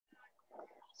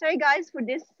Sorry guys for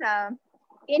this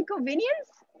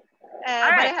inconvenience, All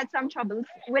but right. I had some troubles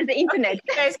with the internet.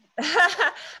 Okay,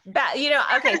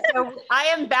 okay, so I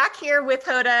am back here with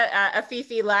Hoda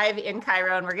Afifi live in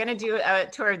Cairo, and we're going to do a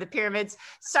tour of the pyramids.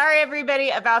 Sorry,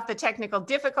 everybody, about the technical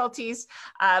difficulties,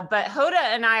 but Hoda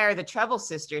and I are the trouble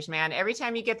sisters, man. Every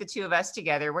time you get the two of us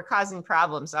together, we're causing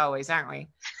problems always, aren't we?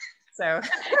 So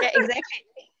yeah, exactly.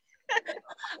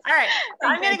 All right, so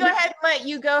I'm going to go ahead and let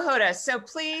you go, Hoda. So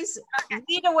please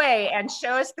lead away and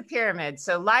show us the pyramids.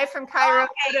 So live from Cairo,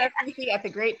 Hoda Afifi at the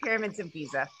Great Pyramids of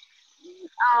Giza.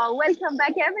 Welcome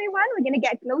back, everyone. We're going to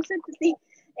get closer to see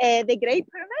the Great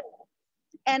Pyramid.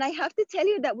 And I have to tell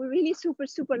you that we're really super,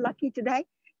 super lucky today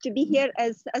to be here.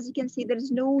 As you can see,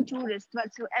 there's no tourists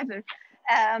whatsoever.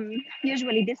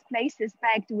 Usually this place is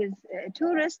packed with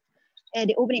tourists.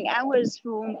 The opening hours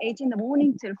from 8 in the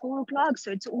morning till 4 o'clock.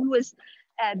 So it's always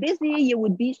busy. You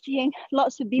would be seeing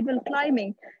lots of people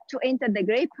climbing to enter the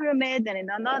Great Pyramid, and in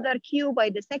another queue by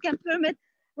the second pyramid.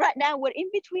 Right now we're in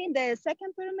between the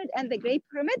second pyramid and the Great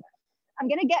Pyramid. I'm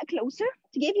gonna get closer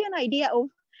to give you an idea of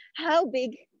how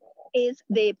big is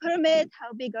the pyramid,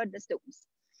 how big are the stones.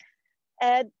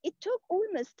 It took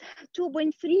almost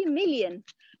 2.3 million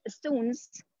stones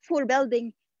for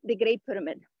building the Great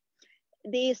Pyramid.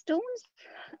 The stones,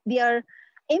 they are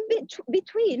in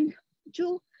between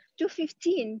 2 to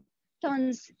 15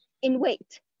 tons in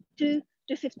weight, 2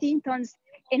 to 15 tons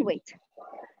in weight.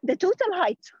 The total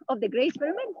height of the Great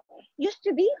Pyramid used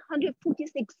to be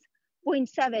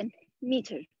 146.7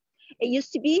 meters. It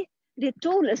used to be the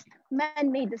tallest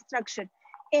man-made structure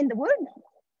in the world.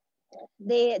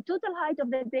 The total height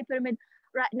of the Great Pyramid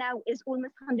right now is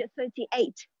almost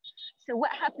 138. So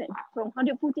what happened from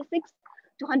 146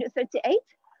 to 138?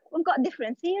 We've got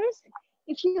different theories.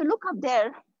 If you look up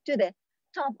there to the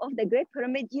top of the Great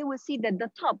Pyramid, you will see that the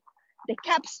top, the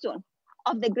capstone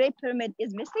of the Great Pyramid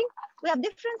is missing. We have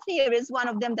different theories. One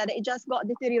of them that it just got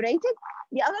deteriorated.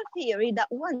 The other theory that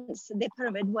once the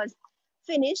pyramid was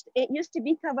finished, it used to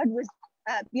be covered with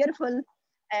beautiful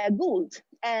gold.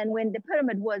 And when the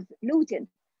pyramid was looted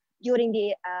during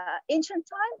the ancient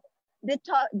time, the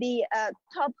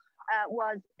top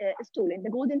was stolen. The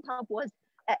golden top was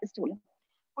stolen.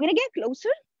 We're gonna get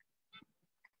closer,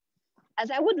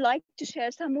 as I would like to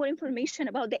share some more information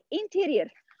about the interior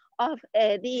of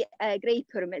the Great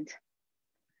Pyramid.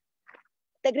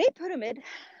 The Great Pyramid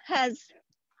has,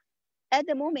 at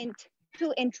the moment,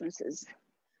 2 entrances.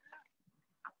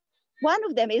 One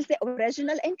of them is the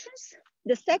original entrance.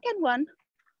 The second one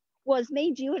was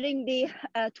made during the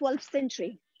 12th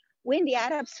century when the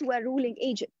Arabs were ruling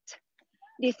Egypt.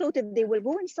 They thought if they will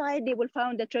go inside, they will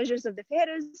find the treasures of the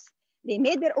pharaohs. They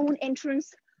made their own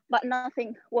entrance, but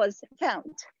nothing was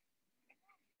found.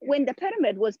 When the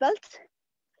pyramid was built,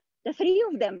 the 3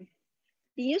 of them,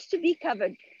 they used to be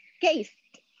covered, cased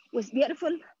with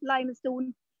beautiful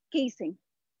limestone casing.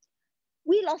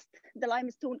 We lost the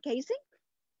limestone casing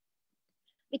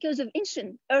because of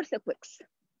ancient earthquakes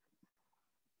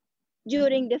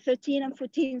during the 13th and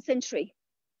 14th century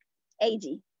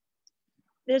AD.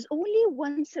 There's only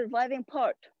one surviving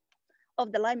part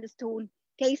of the limestone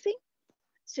casing.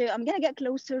 So I'm gonna get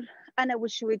closer and I will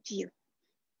show it to you.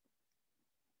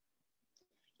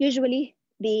 Usually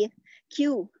the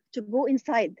queue to go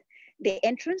inside the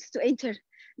entrance to enter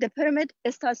the pyramid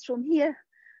starts from here,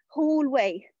 whole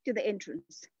way to the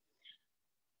entrance.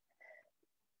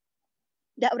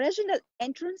 The original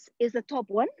entrance is the top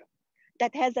one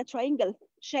that has a triangle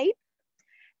shape,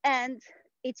 and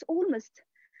it's almost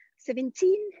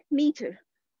 17 meters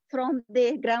from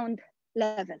the ground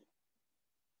level.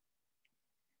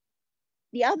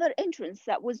 The other entrance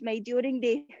that was made during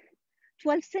the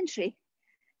 12th century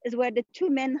is where the 2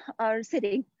 men are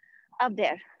sitting up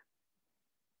there.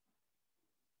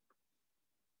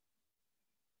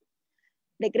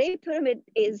 The Great Pyramid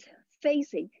is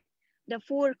facing the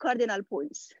 4 cardinal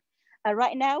points.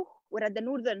 Right now, we're at the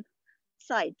northern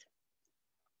side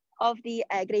of the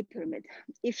Great Pyramid.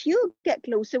 If you get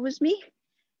closer with me,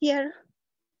 here,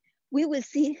 we will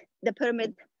see the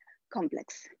pyramid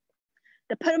complex.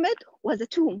 The pyramid was a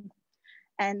tomb,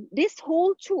 and this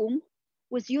whole tomb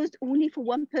was used only for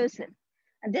one person,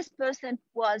 and this person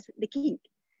was the king.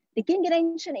 The king in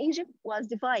ancient Egypt was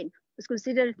divine, was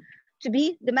considered to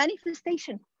be the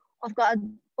manifestation of God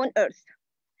on earth.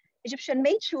 Egyptians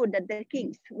made sure that their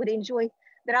kings would enjoy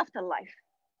their afterlife.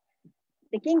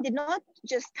 The king did not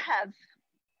just have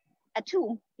a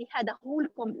tomb, he had a whole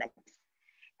complex.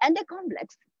 And the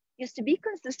complex used to be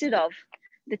consisted of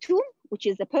the tomb, which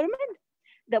is the pyramid,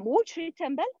 the mortuary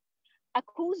temple, a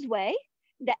causeway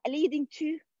that leading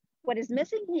to what is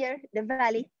missing here, the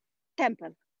valley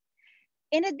temple.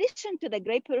 In addition to the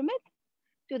Great Pyramid,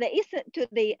 to the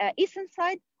eastern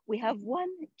side, we have 1,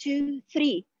 2,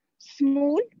 3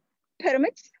 small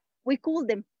pyramids. We call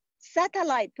them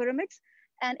satellite pyramids.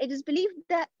 And it is believed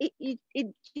that it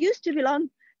used to belong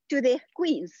to the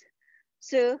queens.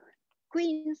 So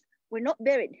queens were not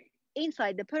buried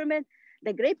inside the pyramid.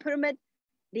 The Great Pyramid,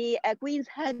 the queens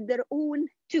had their own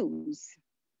tombs.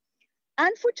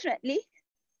 Unfortunately,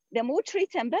 the mortuary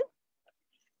temple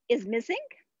is missing.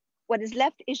 What is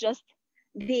left is just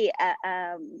the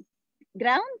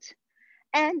ground,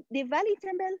 and the Valley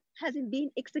Temple hasn't been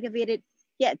excavated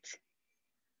yet.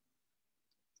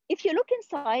 If you look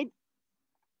inside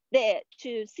there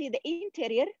to see the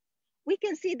interior, we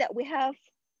can see that we have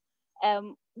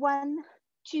 1,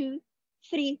 2,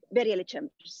 3 burial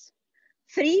chambers.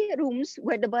 3 rooms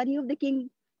where the body of the king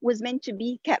was meant to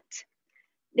be kept.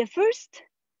 The first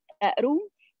room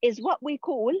is what we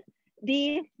call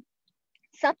the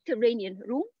subterranean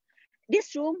room.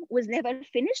 This room was never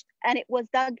finished, and it was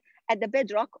dug at the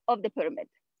bedrock of the pyramid.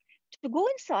 To go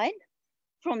inside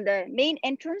from the main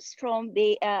entrance, from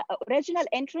the original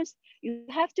entrance, you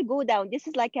have to go down. This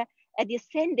is like a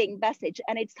descending passage,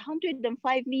 and it's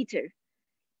 105 meters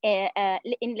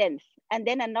in length, and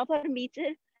then another meter,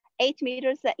 8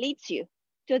 meters, that leads you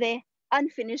to the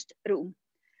unfinished room.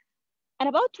 And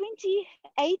about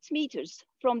 28 meters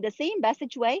from the same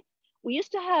passageway, we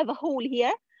used to have a hole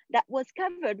here that was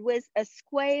covered with a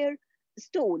square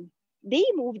stone. They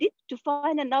moved it to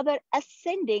find another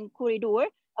ascending corridor,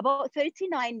 about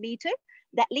 39 meters,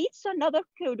 that leads to another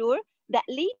corridor that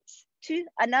leads to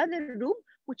another room,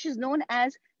 which is known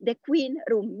as the Queen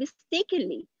Room,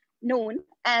 mistakenly known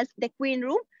as the Queen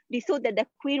Room. They thought that the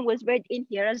Queen was buried in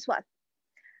here as well.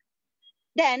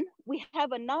 Then we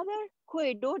have another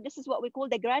corridor. This is what we call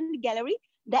the Grand Gallery,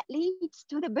 that leads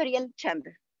to the burial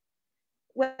chamber,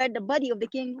 where the body of the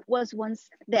king was once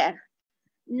there.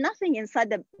 Nothing inside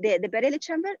the burial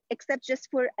chamber except just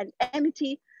for an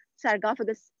empty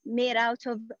sarcophagus made out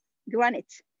of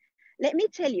granite. Let me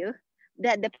tell you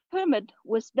that the pyramid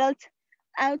was built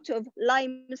out of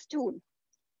limestone.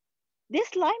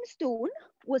 This limestone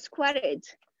was quarried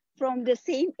from the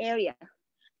same area,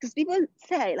 because people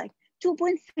say like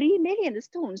 2.3 million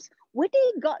stones. Where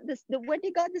they got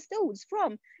the stones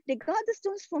from? They got the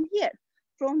stones from here,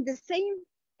 from the same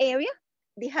area.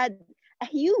 They had a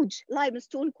huge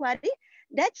limestone quarry.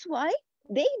 That's why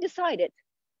they decided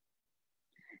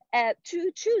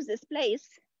to choose this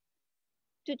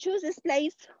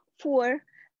place for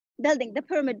building the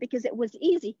pyramid, because it was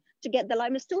easy to get the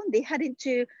limestone. They hadn't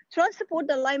to transport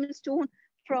the limestone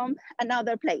from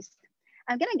another place.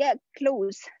 I'm gonna get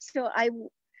close, so I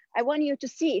want you to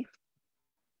see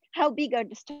how big are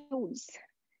the stones.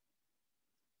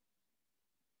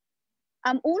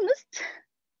 I'm almost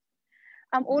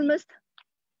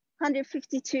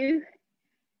 152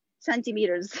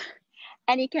 centimeters,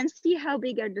 and you can see how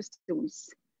big are the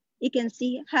stones. You can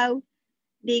see how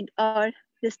big are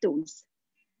the stones.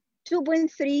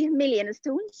 2.3 million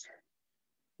stones.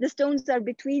 The stones are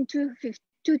between 2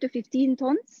 to 15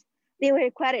 tons. They were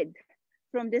quarried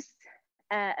from this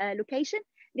location.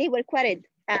 They were quarried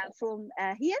from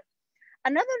here.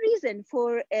 Another reason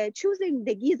for choosing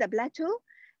the Giza Plateau,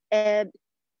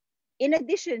 in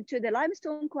addition to the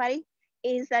limestone quarry,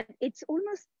 is that it's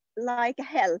almost like a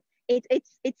hill.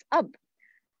 It's up.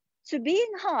 So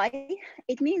being high,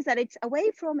 it means that it's away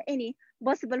from any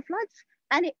possible floods,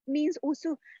 and it means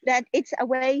also that it's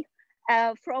away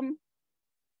from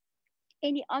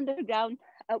any underground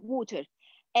water.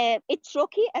 It's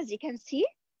rocky, as you can see.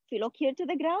 If you look here to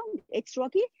the ground, it's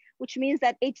rocky, which means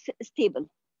that it's stable.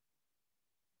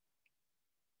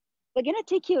 We're gonna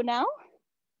take you now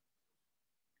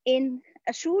in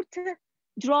a short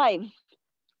drive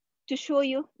to show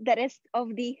you the rest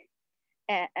of the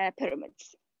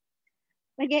pyramids.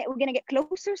 We're gonna get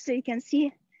closer so you can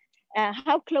see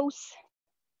how close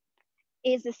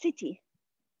is the city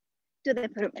to the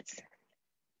pyramids.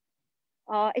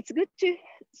 It's good to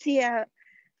see a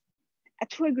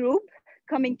tour group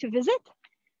coming to visit.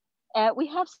 We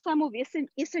have some of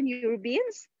Eastern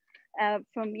Europeans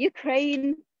from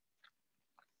Ukraine.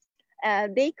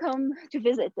 They come to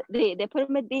visit the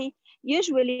pyramid. They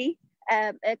usually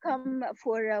come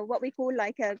for what we call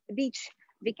like a beach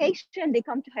vacation. They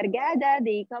come to Hurghada,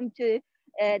 they come to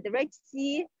the Red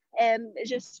Sea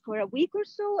just for a week or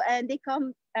so, and they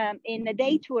come in a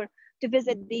day tour to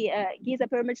visit the Giza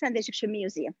pyramids and the Egyptian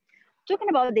Museum. Talking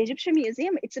about the Egyptian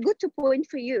Museum, it's good to point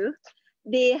for you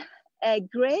the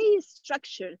gray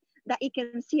structure that you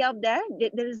can see up there.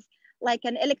 There's like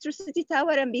an electricity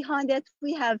tower, and behind it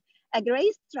we have a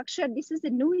gray structure. This is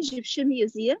the new Egyptian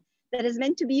Museum that is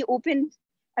meant to be open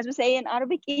as we say in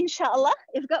Arabic, inshallah,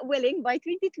 if God willing, by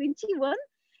 2021,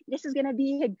 this is going to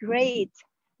be a great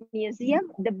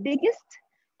museum, the biggest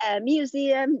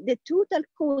museum. The total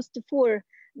cost for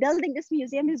building this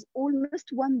museum is almost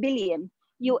 1 billion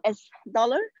US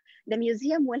dollar. The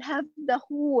museum will have the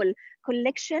whole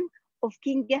collection of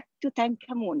King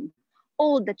Tutankhamun,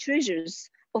 all the treasures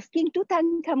of King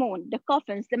Tutankhamun, the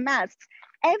coffins, the masks,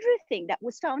 everything that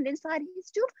was found inside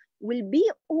his tomb will be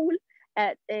all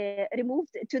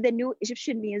removed to the new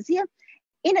Egyptian museum,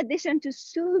 in addition to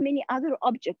so many other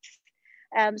objects.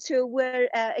 So we're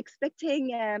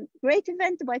expecting a great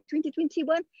event by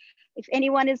 2021. If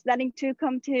anyone is planning to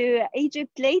come to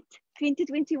Egypt late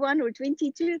 2021 or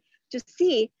 22 to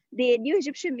see the new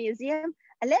Egyptian museum,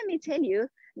 let me tell you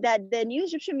that the new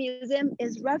Egyptian museum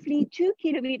is roughly 2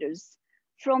 kilometers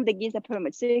from the Giza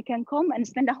pyramid. So you can come and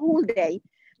spend a whole day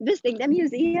visiting the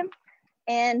museum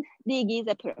and the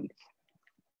Giza pyramid.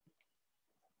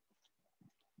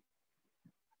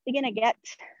 We're gonna get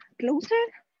closer.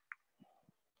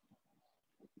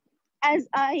 As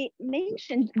I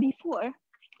mentioned before,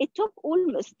 it took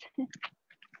almost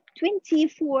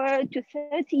 24 to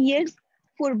 30 years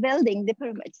for building the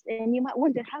pyramids. And you might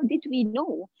wonder, how did we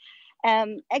know?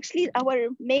 Actually, our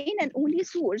main and only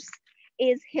source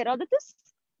is Herodotus,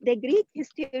 the Greek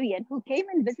historian who came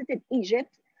and visited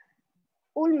Egypt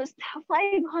almost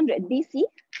 500 BC,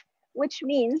 which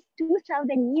means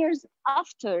 2,000 years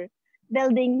after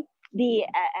building the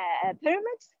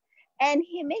pyramids. And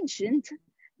he mentioned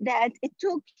that it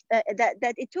took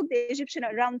the Egyptian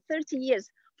around 30 years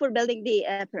for building the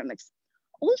pyramids.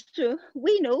 Also,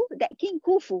 we know that King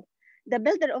Khufu, the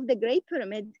builder of the Great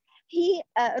Pyramid, he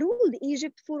ruled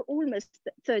Egypt for almost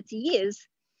 30 years.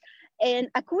 And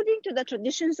according to the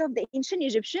traditions of the ancient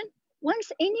Egyptian,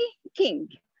 once any king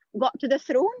got to the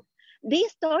throne, they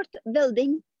start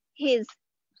building his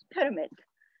pyramid.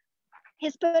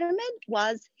 His pyramid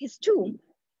was his tomb,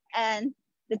 and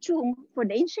the tomb for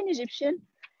the ancient Egyptian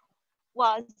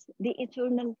was the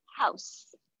eternal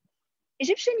house.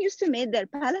 Egyptians used to make their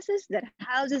palaces, their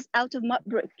houses out of mud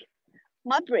brick.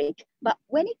 But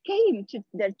when it came to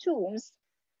their tombs,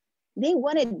 they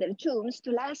wanted their tombs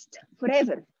to last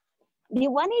forever. They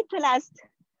wanted to last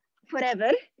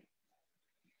forever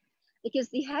because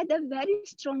they had a very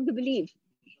strong belief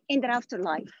in the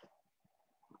afterlife.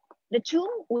 The tomb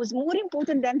was more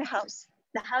important than the house.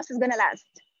 The house is gonna last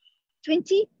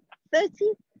 20, 30,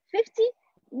 50,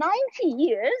 90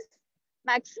 years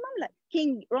maximum. Like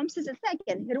King Ramses II,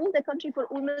 he ruled the country for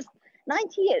almost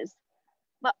 90 years.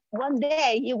 But one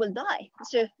day he will die.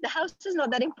 So the house is not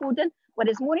that important. What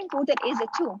is more important is the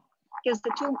tomb, because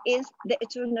the tomb is the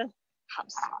eternal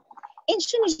house.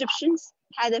 Ancient Egyptians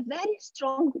had a very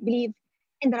strong belief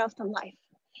in the afterlife.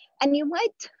 And you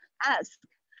might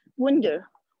wonder,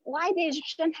 why the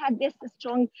Egyptians had this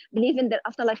strong belief in their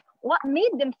afterlife? What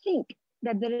made them think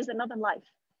that there is another life?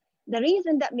 The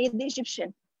reason that made the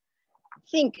Egyptian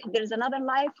think there is another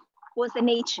life was the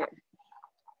nature.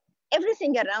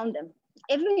 Everything around them.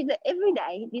 Every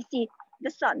day they see the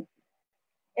sun.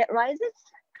 It rises,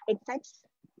 it sets,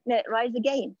 then it rises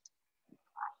again.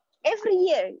 Every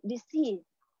year they see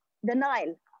the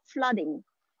Nile flooding.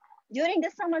 During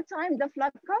the summertime, the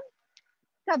flood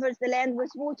covers the land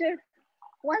with water.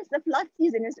 Once the flood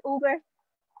season is over,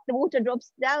 the water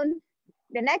drops down.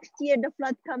 The next year, the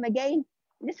flood comes again.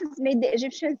 This has made the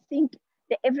Egyptians think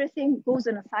that everything goes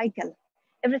on a cycle.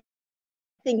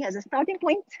 Everything has a starting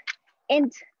point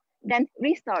and then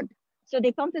restart. So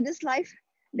they come to this life,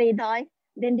 they die,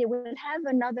 then they will have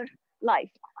another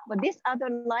life. But this other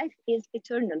life is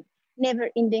eternal,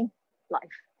 never-ending life.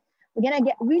 We're gonna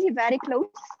get really very close.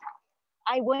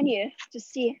 I want you to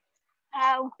see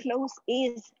how close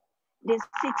is this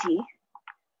city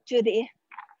to the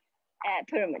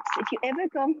pyramids. If you ever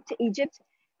come to Egypt,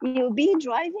 you'll be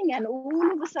driving and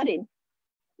all of a sudden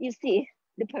you see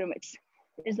the pyramids.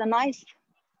 There's a nice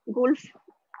golf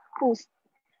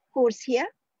course here,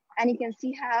 and you can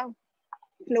see how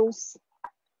close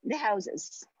the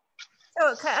houses.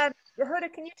 So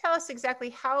Hoda, can you tell us exactly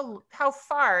how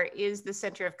far is the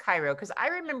center of Cairo? Because I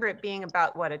remember it being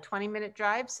about, what, a 20-minute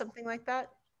drive, something like that?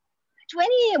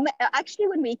 Actually,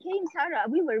 when we came, Sarah,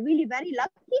 we were really very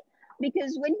lucky,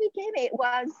 because when we came, it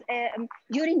was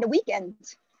during the weekend.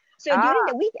 So during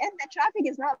the weekend, the traffic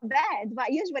is not bad,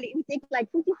 but usually it would take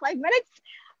like 45 minutes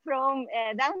from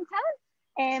downtown.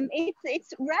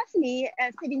 It's roughly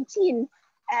 17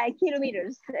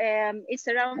 kilometers. It's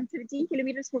around 17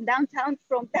 kilometers from downtown,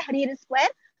 from Tahrir Square,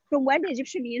 from where the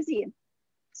Egyptian Museum.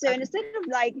 So instead of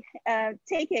like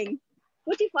taking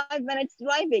 45 minutes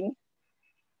driving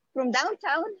from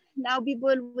downtown, now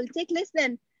people will take less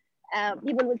than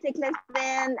People will take less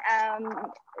than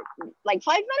like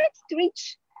 5 minutes to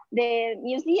reach the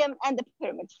museum and the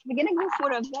pyramids. We're gonna go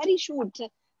for a very short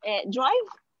drive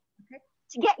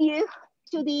to get you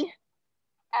to the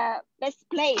best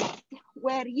place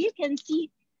where you can see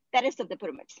the rest of the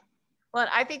pyramids. Well,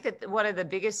 I think that one of the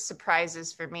biggest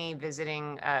surprises for me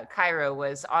visiting Cairo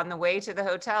was on the way to the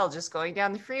hotel, just going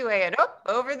down the freeway and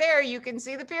over there you can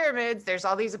see the pyramids. There's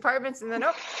all these apartments and then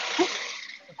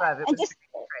And just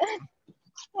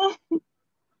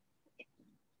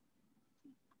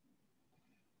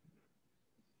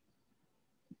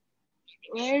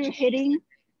we're heading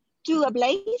to a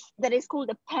place that is called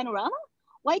the Panorama.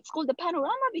 Why it's called the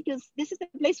Panorama? Because this is the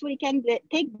place where you can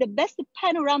take the best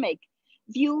panoramic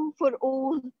view for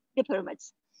all the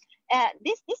pyramids.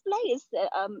 This place,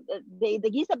 the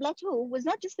Giza Plateau, was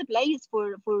not just a place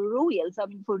for royals, I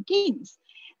mean for kings.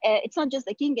 It's not just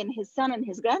the king and his son and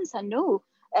his grandson, no.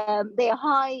 The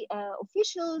high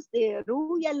officials, the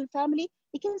royal family,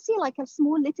 you can see like a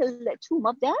small little tomb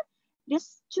up there.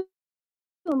 This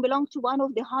tomb belonged to one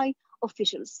of the high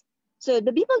officials. So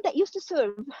the people that used to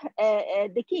serve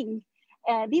the king,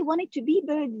 they wanted to be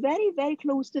buried very, very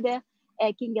close to the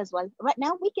king as well. Right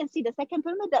now, we can see the second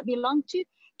pyramid that belonged to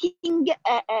King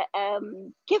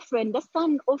Khifren, the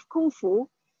son of Khufu.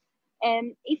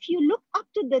 And if you look up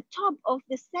to the top of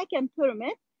the second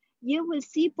pyramid, you will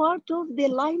see part of the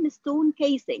limestone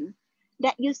casing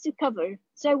that used to cover.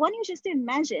 So I want you just to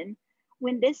imagine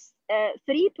when this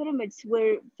three pyramids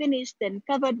were finished and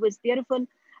covered with beautiful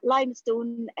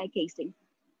limestone casing.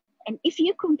 And if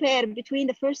you compare between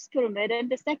the first pyramid and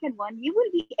the second one, you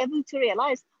will be able to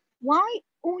realize why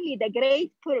only the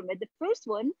Great Pyramid, the first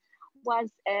one,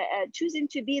 was chosen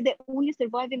to be the only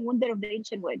surviving wonder of the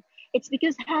ancient world. It's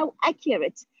because how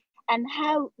accurate and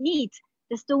how neat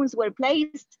the stones were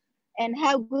placed and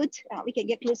how good, we can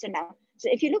get closer now. So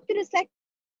if you look to the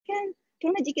second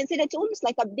pyramid, you can see that it's almost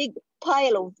like a big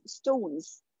pile of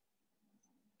stones.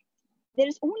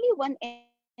 There's only one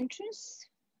entrance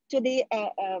to the,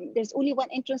 there's only one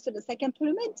entrance to the second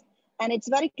pyramid, and it's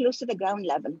very close to the ground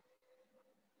level.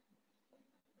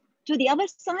 To the other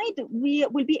side, we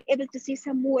will be able to see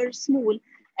some more small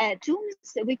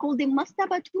tombs. We call them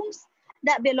mastaba tombs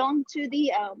that belong to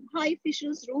the high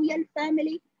officials, royal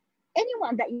family,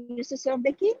 anyone that used to serve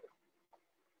the king.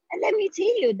 And let me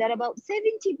tell you that about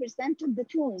 70% of the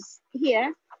tombs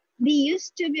here, they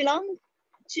used to belong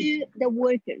to the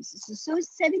workers. So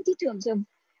 70 tombs of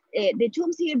the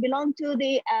tombs here belong to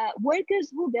the workers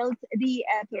who built the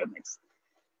pyramids.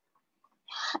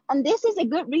 And this is a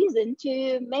good reason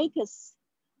to make us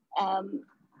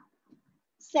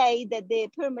say that the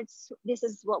pyramids, this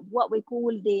is what we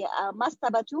call the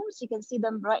mastaba tombs. You can see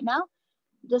them right now,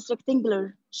 just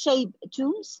rectangular shaped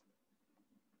tombs.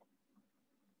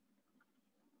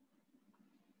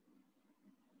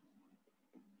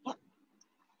 Yeah.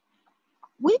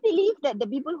 We believe that the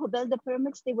people who built the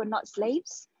pyramids, they were not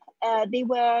slaves. They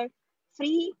were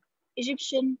free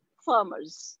Egyptian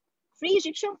farmers. Free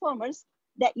Egyptian farmers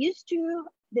that used to,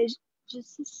 there's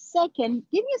just a second,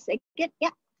 give me a second,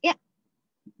 yeah,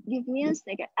 give me a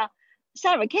second.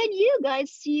 Sarah, can you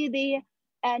guys see the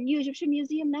New Egyptian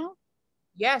Museum now?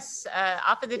 Yes,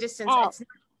 off in the distance,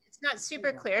 it's not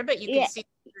super clear, but you can see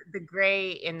the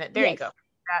gray in the, there you go,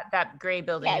 that gray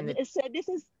building. In the, so this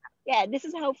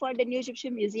is how far the New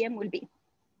Egyptian Museum will be.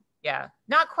 Yeah,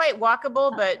 not quite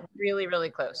walkable, but really, really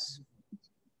close.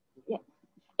 Yeah,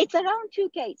 it's around 2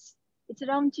 km. It's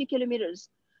around 2 kilometers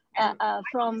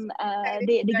from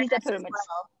the Giza pyramids.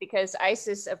 Well, because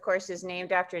Isis, of course, is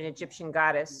named after an Egyptian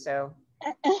goddess, so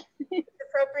it's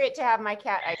appropriate to have my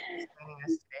cat Isis joining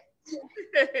us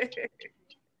today.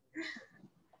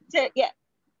 So yeah,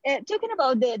 talking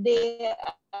about the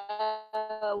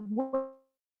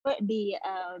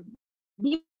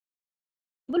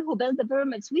people who built the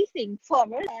pyramids, we think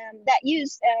farmers that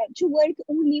used to work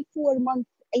only 4 months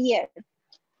a year.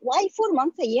 Why 4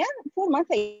 months a year? 4 months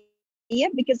a year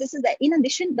because this is in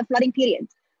addition the flooding period.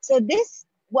 So this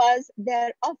was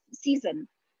their off season.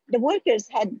 The workers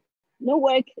had no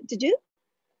work to do.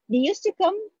 They used to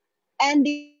come and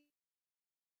they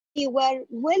were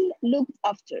well looked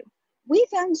after. We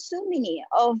found so many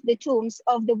of the tombs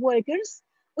of the workers.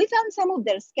 We found some of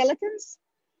their skeletons,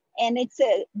 and it's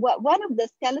one of the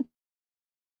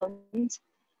skeletons.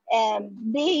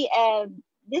 They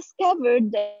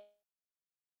discovered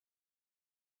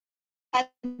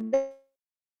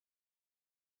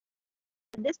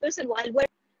this person while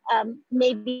working,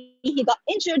 maybe he got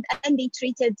injured and they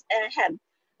treated him.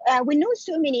 We know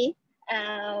so many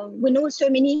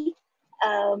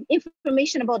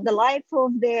information about the life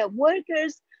of the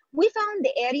workers. we found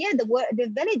the area,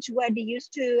 the village where they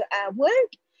used to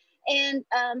work, and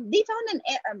they found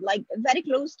like very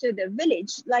close to the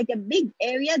village, like a big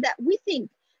area that we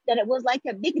think that it was like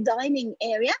a big dining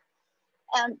area,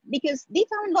 because they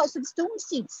found lots of stone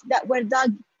seats that were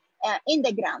dug in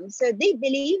the ground. So they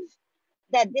believe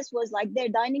that this was like their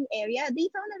dining area. They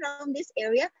found around this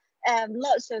area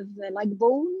lots of like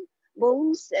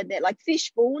bones, like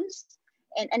fish bones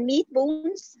and meat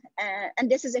bones, and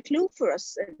this is a clue for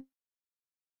us.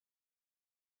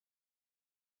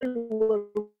 Were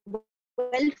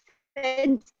well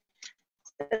fed.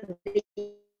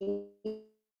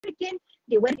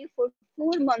 They were here for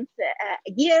 4 months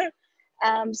a year.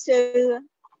 So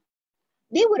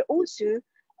they were also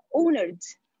honored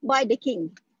by the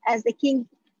king, as the king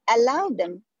allowed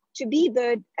them to be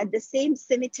buried at the same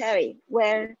cemetery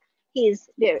where he is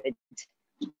buried.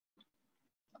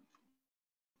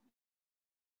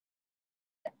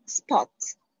 Spot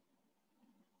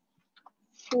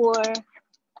for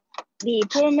the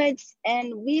pyramids,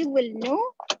 and we will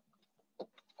know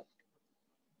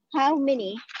how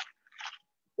many,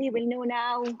 we will know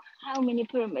now how many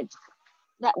pyramids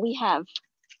that we have.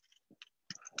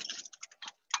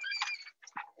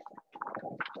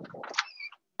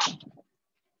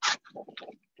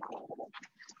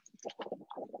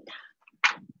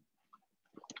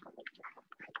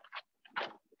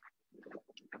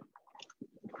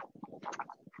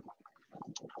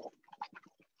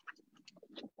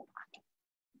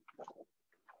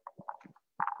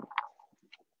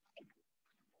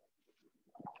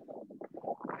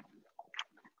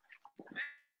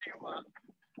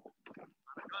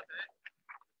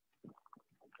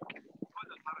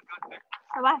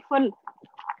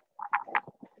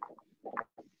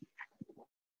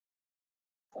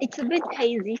 It's a bit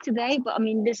hazy today, but I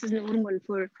mean, this is normal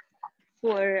for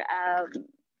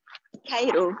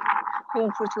Cairo,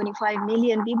 home for 25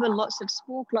 million people, lots of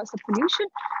smoke, lots of pollution.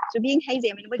 So being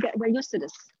hazy, I mean, we're used to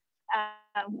this.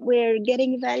 We're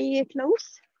getting very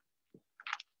close.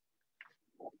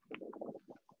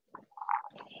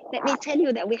 Let me tell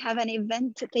you that we have an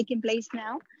event taking place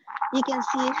now. You can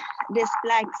see this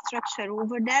black structure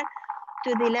over there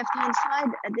to the left-hand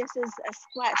side. This is a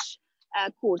squash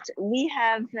court. We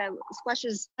have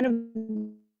squashes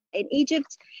in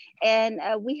Egypt, and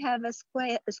we have a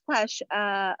squash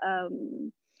a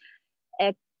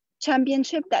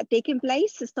championship that taking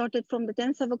place. It started from the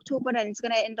 10th of October and it's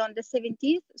going to end on the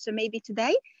 17th. So maybe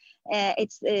today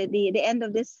it's the end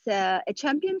of this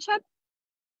championship.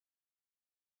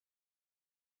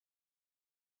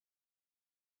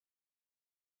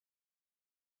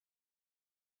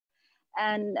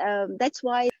 And that's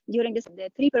why during this, the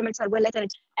 3 pyramids are well lit.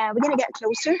 We're going to get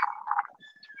closer.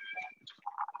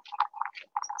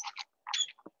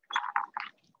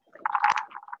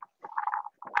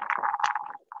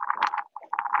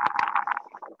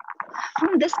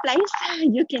 From this place,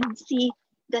 you can see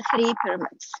the 3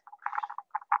 pyramids.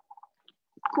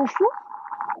 Khufu,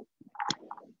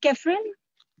 Kefren,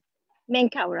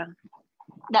 Menkaura.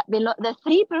 The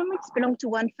 3 pyramids belong to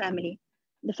one family.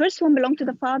 The first one belonged to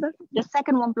the father, the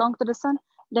second one belonged to the son,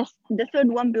 the third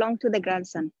one belonged to the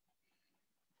grandson.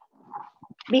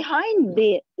 Behind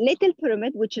the little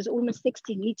pyramid, which is almost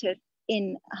 60 meters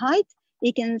in height,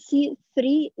 you can see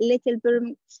 3 little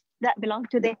pyramids that belong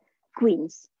to the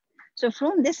queens. So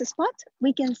from this spot,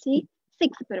 we can see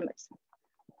 6 pyramids.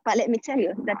 But let me tell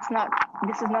you, this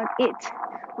is not it.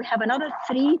 We have another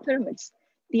 3 pyramids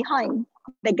behind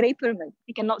the Great Pyramid.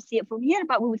 We cannot see it from here,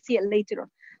 but we will see it later on.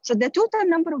 So the total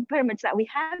number of pyramids that we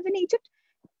have in Egypt,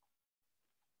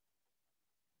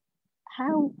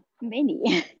 how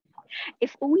many?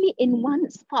 If only in one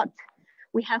spot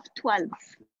we have 12.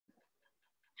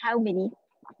 How many?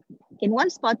 In one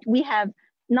spot we have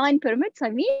 9 pyramids, I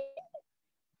mean.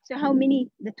 So how many,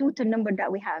 the total number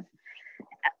that we have?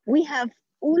 We have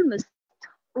almost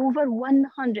over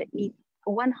 100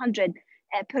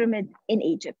 pyramids in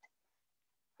Egypt.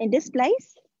 In this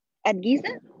place, at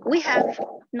Giza, we have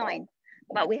 9,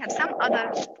 but we have some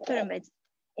other pyramids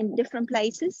in different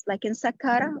places, like in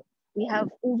Saqqara, we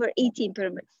have over 18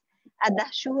 pyramids. At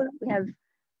Dahshur, we have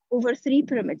over 3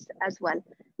 pyramids as well.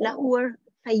 Lahore,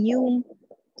 Fayoum,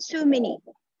 so many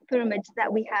pyramids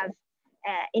that we have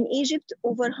in Egypt,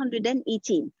 over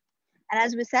 118. And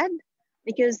as we said,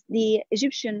 because the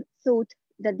Egyptian thought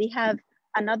that they have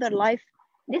another life,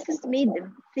 this has made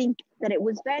them think that it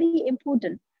was very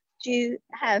important to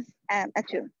have a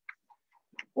tomb.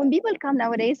 When people come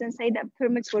nowadays and say that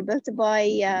pyramids were built by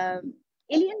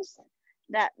aliens,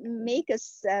 that make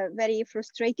us very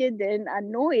frustrated and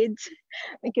annoyed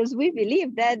because we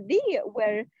believe that they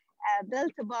were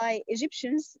built by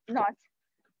Egyptians, not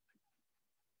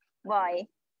by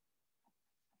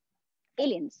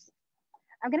aliens.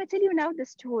 I'm going to tell you now the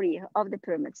story of the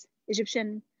pyramids.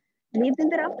 Egyptian lived in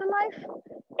their afterlife.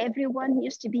 Everyone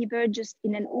used to be buried just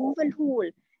in an oval hole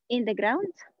in the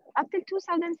ground up till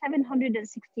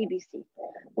 2760 BC,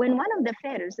 when one of the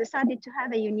pharaohs decided to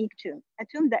have a unique tomb, a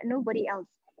tomb that nobody else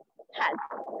had.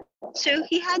 So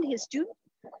he had his tomb.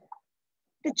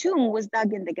 The tomb was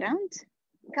dug in the ground,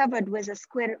 covered with a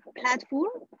square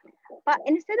platform, but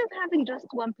instead of having just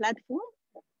one platform,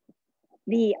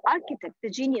 the architect, the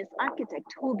genius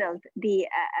architect who built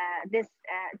this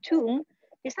tomb,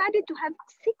 decided to have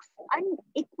 6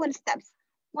 unequal steps,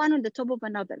 one on the top of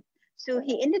another. So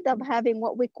he ended up having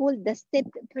what we call the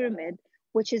stepped pyramid,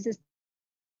 which is a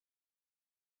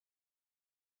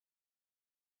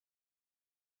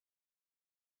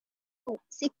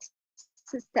 6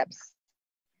 steps.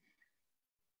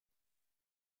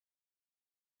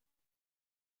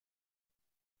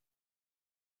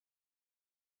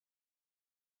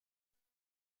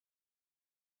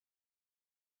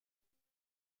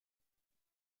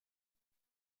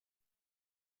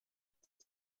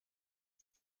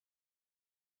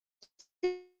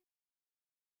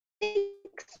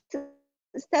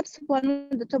 Steps one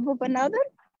on the top of another,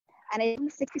 and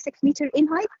it's 66 meters in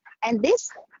height. And this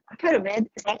pyramid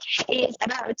is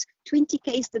about 20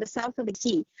 km to the south of the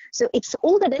sea. So it's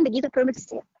older than the Giza pyramid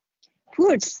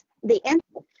towards the end,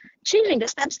 changing the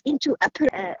steps into a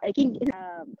pyramid.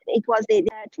 It was the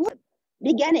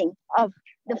beginning of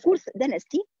the 4th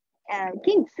dynasty.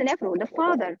 King Senefru, the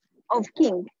father of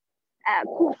King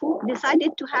Khufu,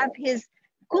 decided to have his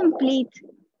complete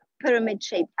pyramid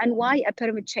shape. And why a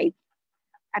pyramid shape?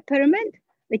 A pyramid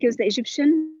because the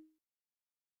Egyptian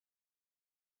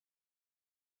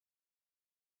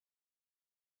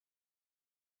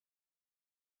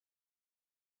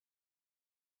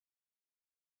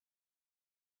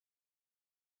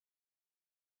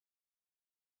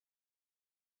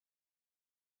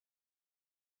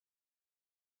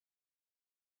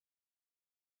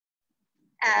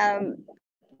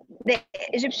the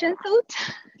Egyptian thought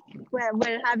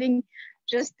we're having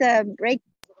just a break.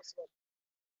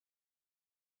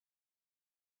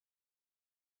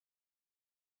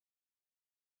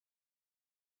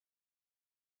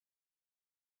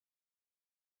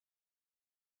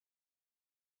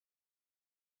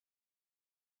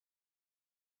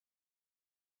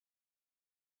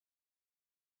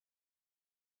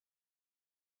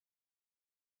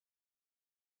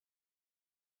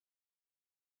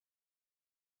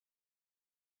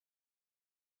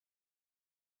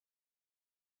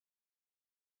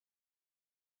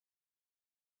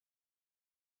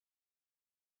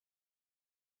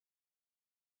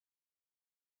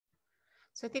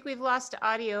 So I think we've lost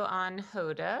audio on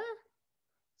Hoda.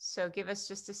 So give us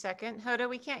just a second. Hoda,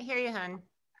 we can't hear you, hon.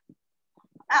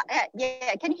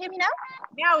 Yeah, can you hear me now?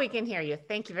 Now we can hear you.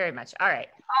 Thank you very much. All right.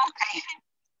 Okay.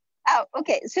 Oh,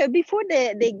 okay. So before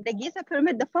the Giza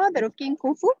pyramid, the father of King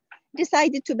Khufu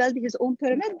decided to build his own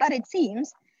pyramid, but it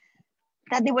seems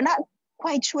that they were not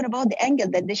quite sure about the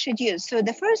angle that they should use. So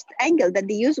the first angle that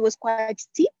they used was quite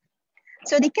steep.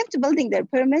 So they kept building their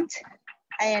pyramid.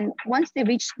 And once they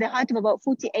reached the height of about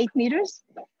 48 meters,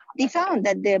 they found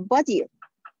that the body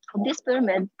of this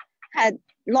pyramid had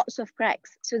lots of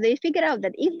cracks. So they figured out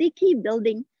that if they keep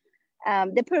building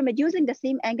the pyramid using the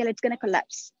same angle, it's going to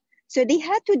collapse. So they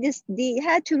had to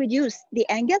reduce the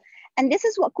angle, and this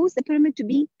is what caused the pyramid to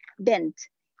be bent.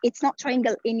 It's not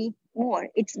triangle anymore;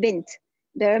 it's bent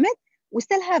pyramid. We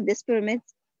still have this pyramid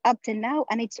up till now,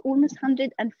 and it's almost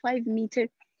 105 meters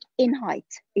in height.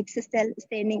 It's still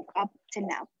standing up till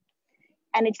now,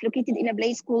 and it's located in a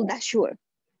place called Dashur.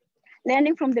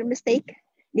 Learning from their mistake,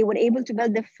 they were able to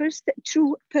build the first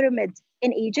true pyramid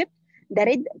in Egypt, the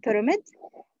Red Pyramid,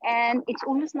 and it's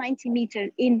almost 90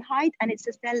 meters in height, and it's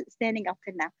still standing up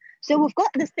till now. So we've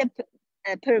got the step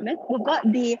pyramid, we've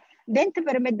got the bent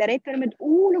pyramid, the Red Pyramid.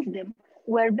 All of them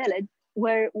were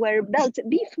built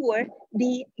before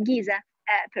the Giza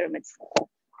pyramids.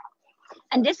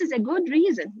 And this is a good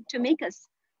reason to make us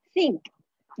think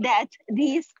that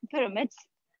these pyramids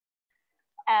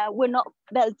were not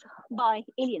built by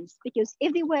aliens, because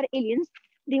if they were aliens,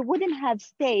 they wouldn't have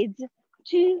stayed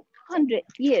 200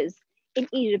 years in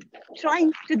Egypt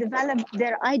trying to develop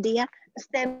their idea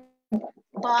step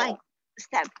by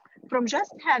step, from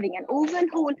just having an oval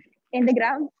hole in the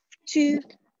ground to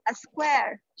a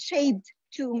square shaped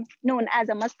tomb known as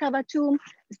a mastaba tomb,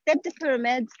 stepped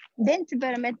pyramid, bent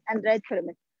pyramid, and red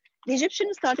pyramid. The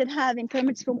Egyptians started having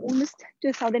pyramids from almost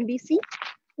 2000 BC,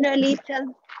 nearly till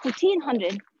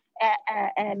 1400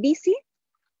 BC.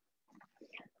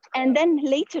 And then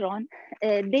later on,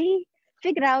 they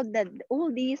figure out that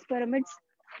all these pyramids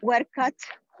were cut,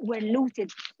 were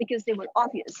looted, because they were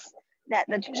obvious that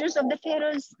the treasures of the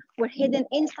pharaohs were hidden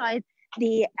inside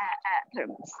the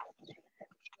pyramids.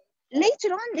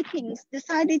 Later on, the kings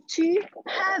decided to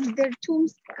have their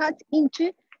tombs cut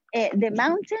into the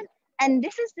mountain, and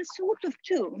this is the sort of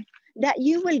tomb that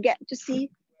you will get to see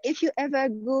if you ever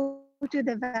go to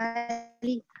the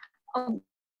Valley of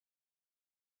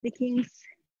the Kings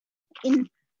in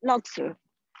Luxor.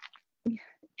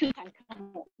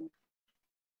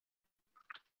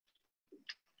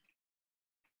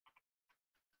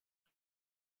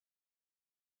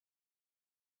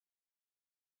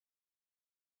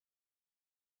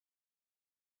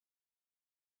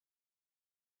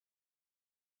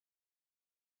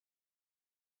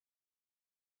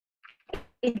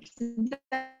 It's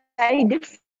very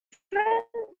different.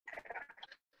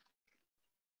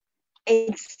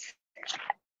 It's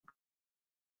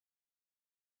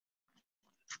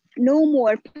no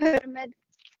more pyramid,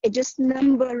 it's just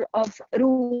number of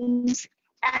rooms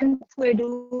and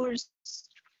corridors,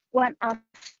 one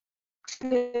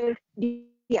after the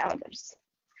others.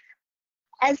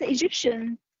 As the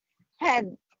Egyptian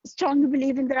had strongly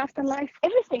believed in their afterlife,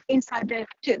 everything inside the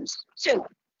tombs. So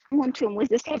one tomb was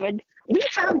discovered, we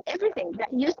found everything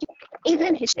that used to,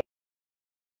 even history.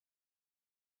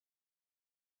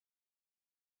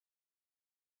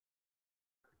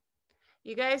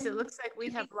 You guys, it looks like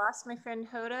we have lost my friend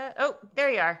Hoda. Oh,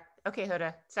 there you are. Okay,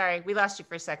 Hoda. Sorry, we lost you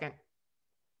for a second.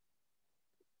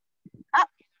 Oh,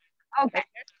 okay.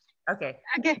 Okay.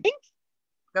 Okay.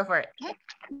 Go for it. Okay.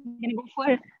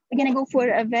 We're gonna go for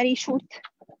a very short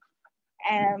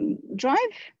drive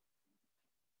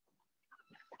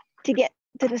to get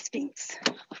to the Sphinx.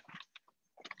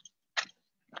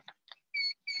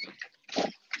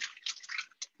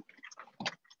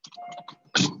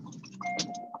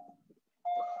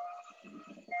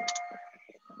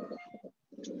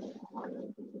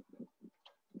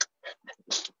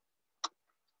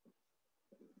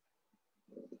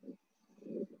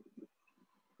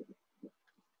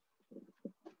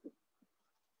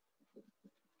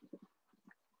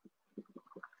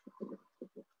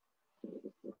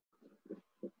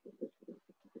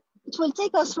 It will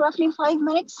take us roughly 5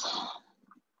 minutes.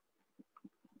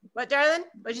 What, darling?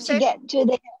 What'd you say? To get to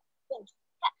the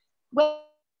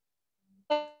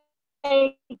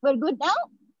we're good now?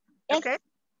 Yes. Okay.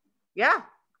 Yeah.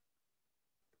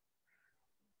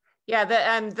 Yeah,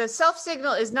 the self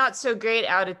signal is not so great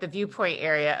out at the viewpoint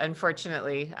area,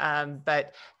 unfortunately.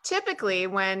 But typically,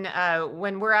 when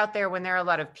we're out there, when there are a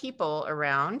lot of people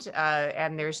around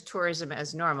and there's tourism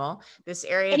as normal, this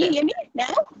area. Can you hear me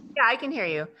now? Yeah, I can hear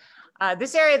you.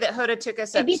 This area that Hoda took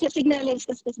us Maybe up. The signal is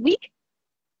weak.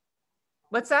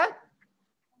 What's that?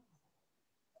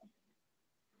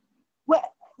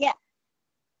 Well, yeah.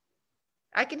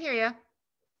 I can hear you.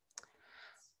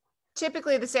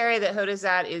 Typically, this area that Hoda's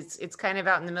at it's kind of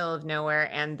out in the middle of nowhere,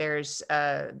 and there's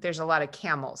a lot of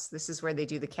camels. This is where they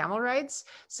do the camel rides.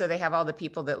 So they have all the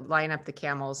people that line up the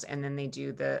camels, and then they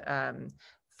do the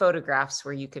photographs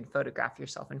where you can photograph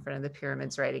yourself in front of the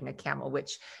pyramids riding a camel,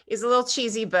 which is a little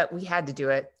cheesy, but we had to do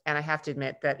it, and I have to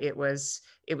admit that it was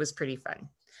pretty fun.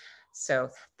 So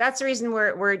that's the reason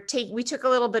we took a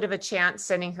little bit of a chance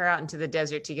sending her out into the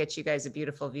desert to get you guys a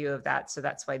beautiful view of that. So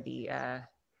that's why the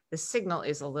signal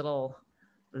is a little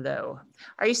low.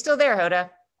 Are you still there, Hoda?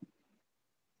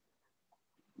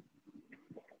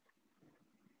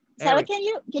 Sarah, can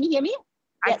you hear me?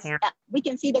 I Yes. can. We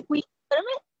can see the Queen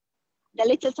pyramid, the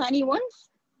little tiny ones.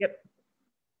 Yep.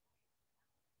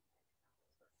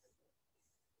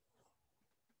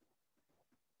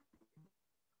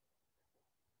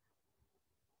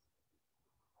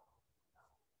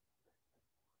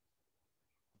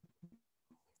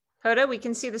 Hoda, we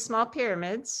can see the small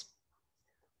pyramids.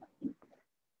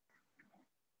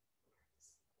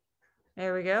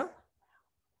 There we go.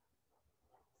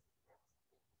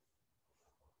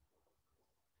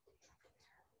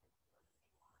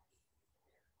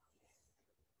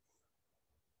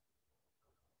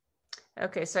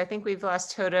 Okay, so I think we've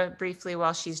lost Hoda briefly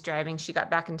while she's driving. She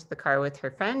got back into the car with her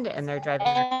friend and they're driving.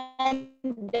 And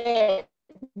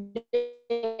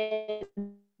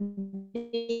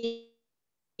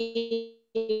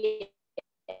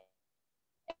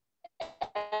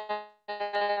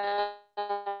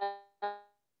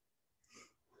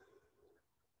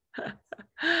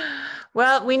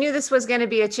Well, we knew this was going to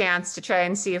be a chance to try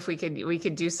and see if we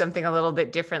could do something a little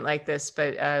bit different like this,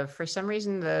 but for some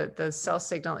reason the cell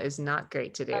signal is not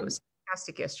great today. It was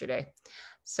fantastic yesterday.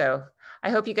 So I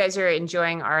hope you guys are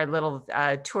enjoying our little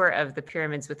tour of the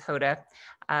pyramids with Hoda.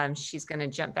 She's going to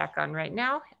jump back on right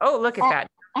now. Oh, look at that.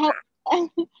 Now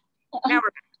we're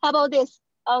back. How about this?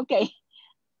 Okay.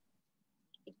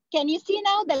 Can you see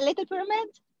now the little pyramid?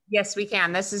 Yes, we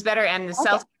can. This is better, and the Okay.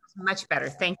 selfie is much better.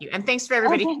 Thank you, and thanks for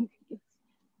everybody.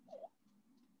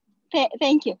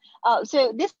 Thank you.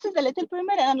 So this is the little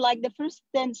pyramid, and unlike the first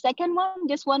and second one,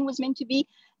 this one was meant to be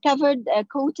covered,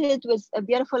 coated with a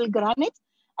beautiful granite.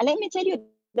 And let me tell you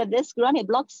that this granite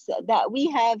blocks that we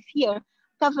have here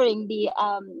covering the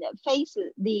face,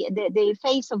 the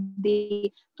face of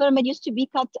the pyramid used to be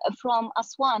cut from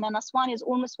Aswan, and Aswan is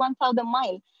almost 1,000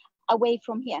 miles away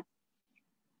from here.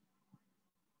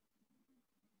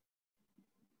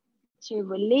 So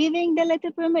we're leaving the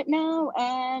little pyramid now,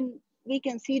 and we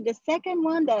can see the second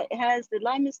one that has the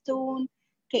limestone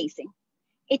casing.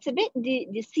 It's a bit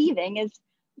deceiving, as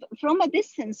from a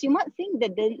distance, you might think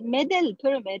that the middle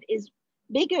pyramid is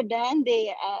bigger than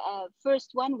the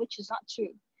first one, which is not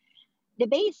true. The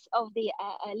base of the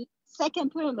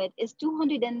second pyramid is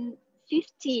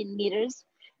 215 meters.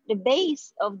 The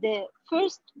base of the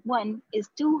first one is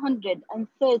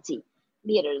 230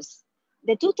 meters.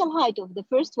 The total height of the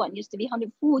first one used to be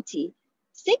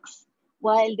 146,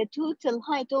 while the total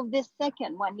height of the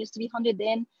second one used to be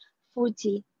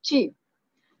 142.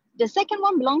 The second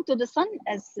one belonged to the sun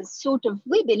as a sort of,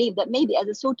 we believe that maybe as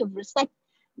a sort of respect,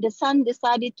 the sun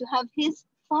decided to have his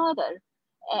father,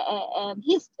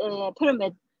 his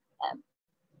pyramid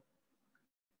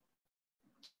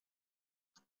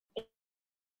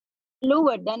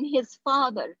lower than his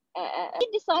father. He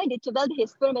decided to build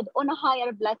his pyramid on a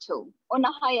higher plateau, on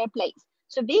a higher place.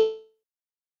 So being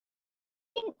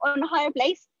on a higher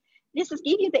place, this is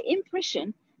give you the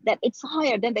impression that it's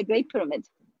higher than the Great Pyramid.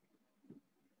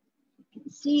 You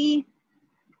can see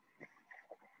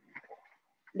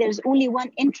there's only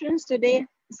one entrance to the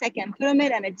second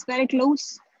pyramid, and it's very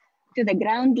close to the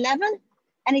ground level.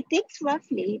 And it takes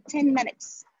roughly 10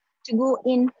 minutes to go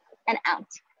in and out.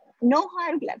 No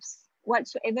hieroglyphs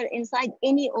whatsoever inside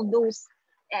any of those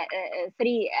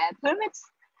three pyramids.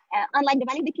 Unlike the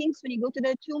Valley of the Kings, when you go to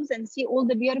the tombs and see all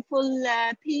the beautiful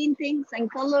paintings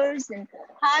and colors and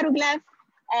hieroglyphs,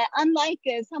 unlike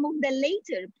some of the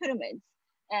later pyramids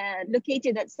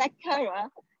located at Saqqara,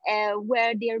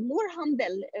 where they're more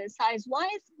humble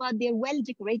size-wise, but they're well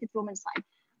decorated from inside.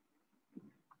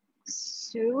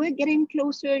 So we're getting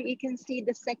closer. You can see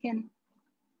the second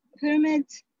pyramid.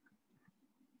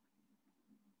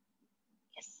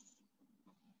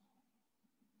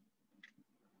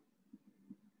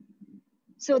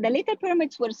 So the later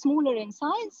pyramids were smaller in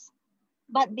size,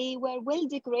 but they were well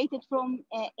decorated from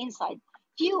inside.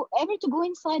 If you ever to go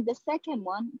inside the second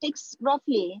one, it takes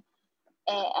roughly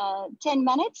 10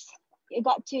 minutes. You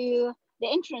got to,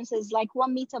 the entrance is like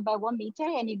 1 meter by 1 meter,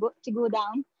 and you got to go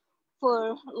down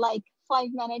for like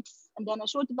 5 minutes, and then a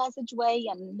short passageway,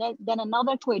 and then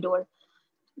another corridor.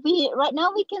 Right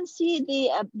now we can see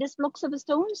these blocks of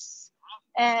stones.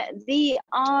 They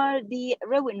are the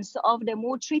ruins of the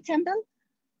Motri temple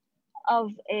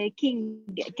of King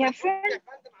Khafre.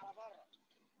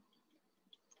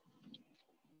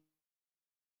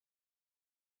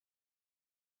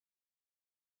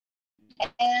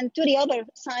 And to the other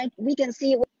side, we can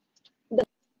see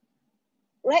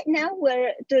right now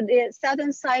we're to the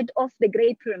southern side of the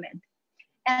Great Pyramid.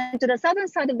 And to the southern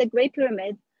side of the Great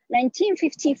Pyramid,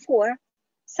 1954,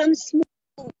 some small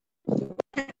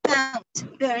found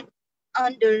buried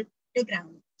under the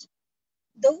ground.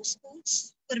 Those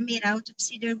boats were made out of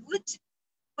cedar wood,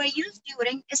 were used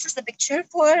during, this is the picture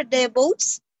for the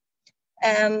boats.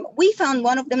 We found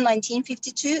one of them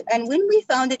 1952, and when we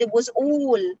found it, it was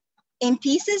all in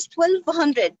pieces,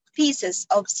 1,200 pieces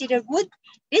of cedar wood.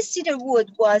 This cedar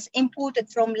wood was imported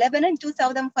from Lebanon,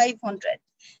 2,500.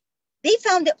 They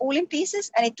found it all in pieces,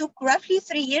 and it took roughly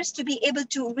 3 years to be able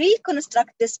to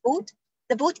reconstruct this boat.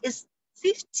 The boat is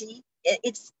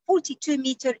 42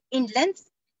 meters in length,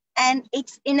 and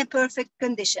it's in a perfect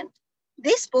condition.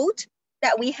 This boat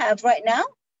that we have right now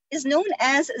is known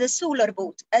as the solar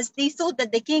boat, as they thought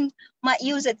that the king might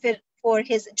use it for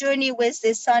his journey with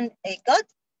his son God.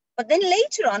 But then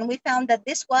later on, we found that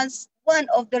this was one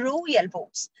of the royal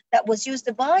boats that was used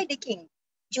by the king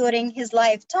during his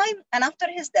lifetime, and after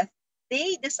his death,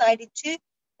 they decided to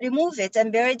remove it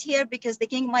and bury it here because the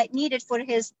king might need it for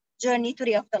his journey to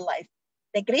the afterlife.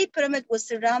 The Great Pyramid was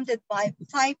surrounded by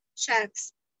 5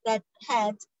 shacks that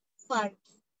had 5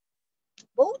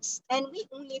 boats, and we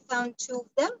only found 2 of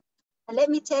them. And let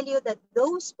me tell you that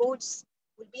those boats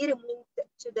will be removed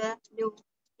to the new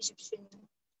Egyptian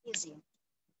Museum.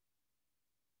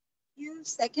 Few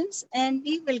seconds, and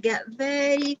we will get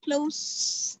very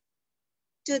close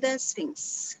to the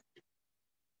Sphinx.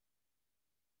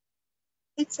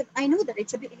 I know that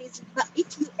it's a bit hazy, but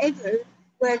if you ever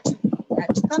were to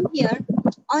come here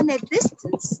on a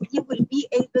distance, you will be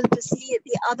able to see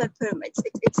the other pyramids.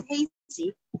 It's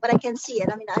hazy, but I can see it.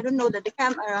 I mean, I don't know that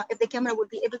if the camera will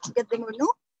be able to get them or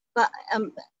no, but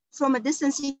from a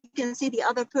distance, you can see the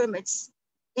other pyramids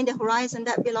in the horizon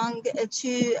that belong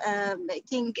to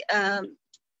King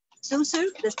Zoser,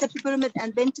 the Steppe Pyramid,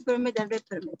 and Benti Pyramid, and Red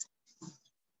Pyramid.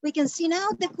 We can see now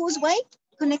the causeway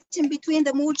connecting between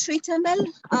the mortuary temple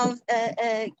of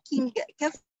King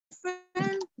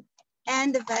Kefren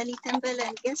and the Valley Temple.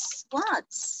 And guess what?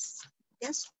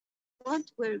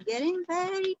 We're getting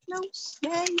very close,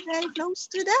 very, very close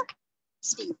to the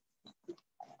Sphinx.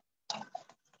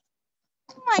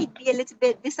 Might be a little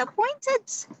bit disappointed.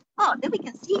 Oh, then we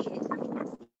can see it.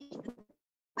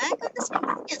 Back of the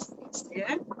Sphinx. Yes, it's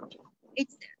there.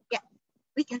 It's there. Yeah,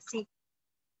 we can see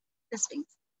the Sphinx.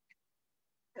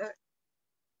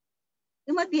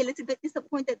 You might be a little bit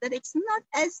disappointed that it's not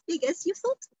as big as you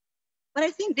thought. But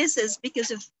I think this is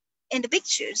because of, in the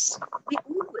pictures, we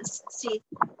always see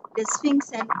the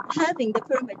Sphinx, and having the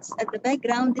pyramids at the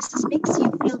background, this makes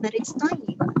you feel that it's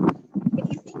tiny. But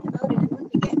if you think about it, and when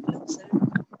we get closer,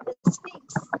 the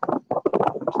Sphinx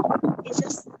is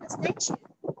just a statue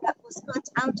that was cut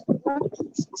out of one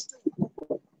piece of stone.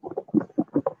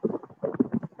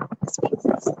 The Sphinx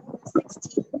is almost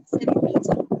 67 meters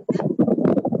long.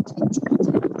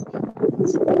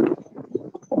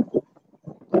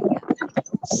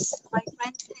 My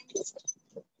friend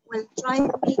will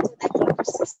drive me to the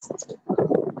closest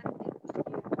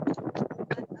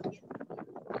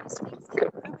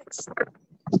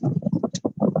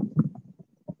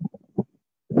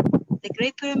the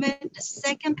Great Pyramid, the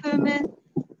Second Pyramid,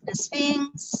 the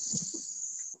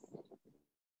Sphinx,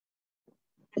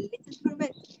 the Little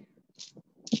Pyramid.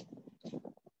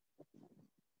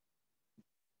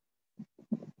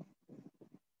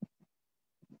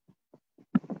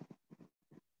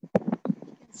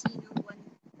 You can see no one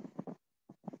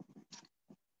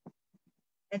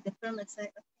at the pyramid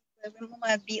side. We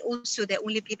might be also the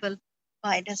only people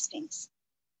by the Sphinx.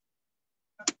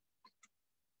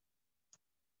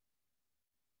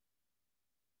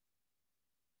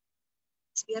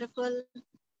 It's beautiful.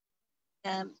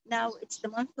 Now it's the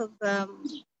month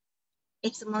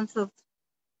of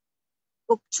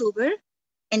October,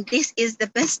 and this is the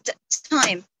best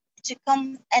time to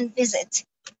come and visit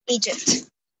Egypt.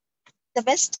 The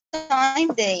best time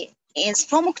is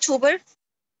from October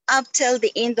up till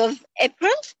the end of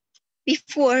April,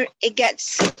 before it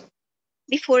gets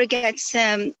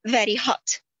very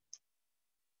hot.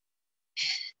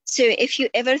 So if you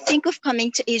ever think of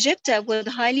coming to Egypt, I would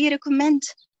highly recommend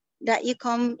that you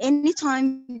come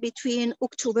anytime between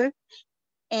October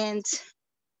and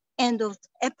end of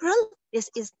April. This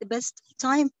is the best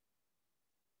time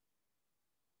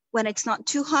when it's not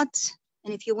too hot.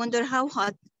 And if you wonder how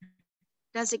hot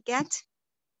does it get,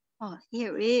 oh,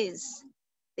 here is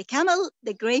the camel,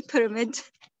 the Great Pyramid,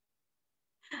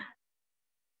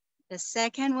 the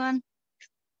second one,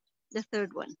 the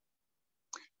third one.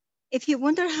 If you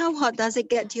wonder how hot does it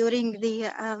get during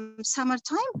the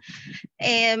summertime,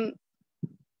 in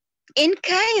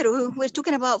Cairo, we're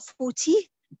talking about 40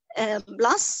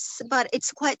 plus, but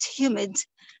it's quite humid.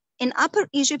 In Upper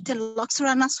Egypt, in Luxor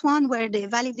and Aswan, where the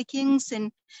Valley of the Kings and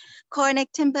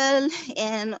Karnak Temple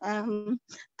and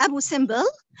Abu Simbel,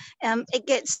 it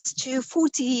gets to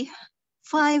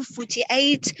 45,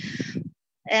 48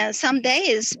 some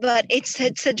days, but it's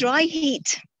a dry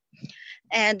heat.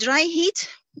 Dry heat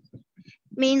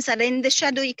means that in the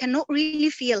shadow, you cannot really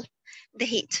feel the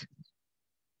heat.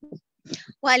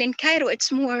 While in Cairo,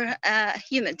 it's more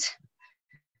humid.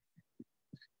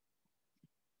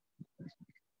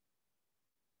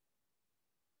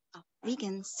 We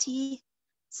can see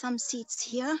some seats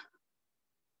here.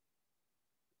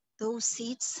 Those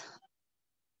seats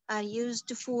are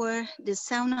used for the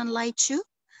sound and light show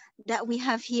that we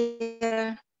have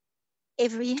here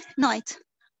every night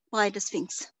by the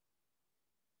Sphinx.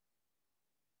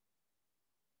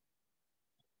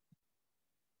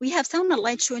 We have sound and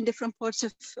light show in different parts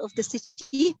of the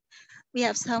city. We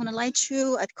have sound and light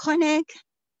show at Karnak,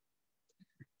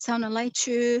 sound and light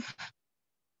show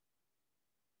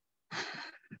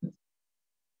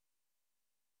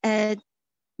at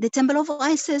the Temple of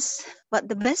Isis, but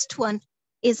the best one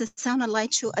is a sound and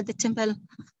light show at the Temple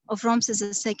of Ramses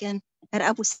II at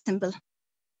Abu Simbel.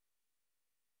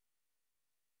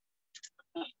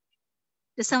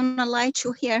 The sound and light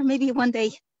show here, maybe one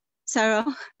day, Sarah,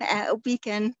 we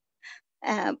can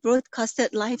broadcast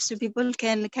it live so people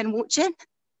can watch it.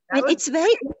 I mean, it's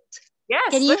very,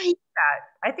 yes, can you hear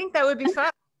that? I think that would be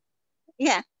fun.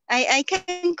 Yeah, I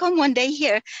can come one day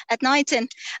here at night, and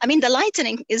I mean the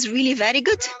lighting is really very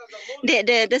good.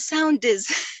 The sound is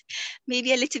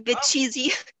maybe a little bit cheesy,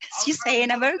 as you say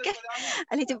in America,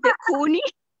 a little bit corny.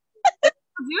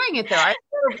 Doing it though. I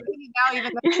feel now,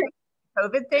 even the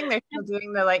COVID thing, they're still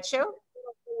doing the light show.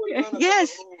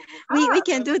 Yes, we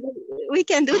can do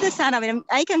the sound. I mean,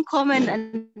 I can comment,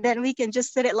 and then we can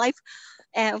just set it live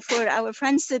for our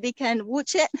friends so they can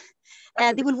watch it.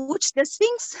 They will watch the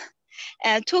Sphinx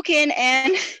talking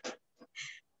and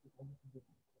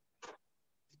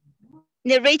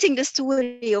narrating the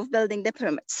story of building the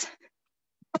pyramids.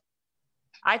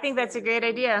 I think that's a great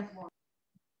idea.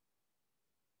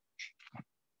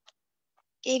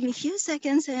 Give me a few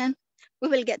seconds and we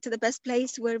will get to the best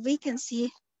place where we can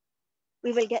see.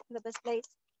 We will get to the best place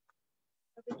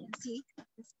where we can see.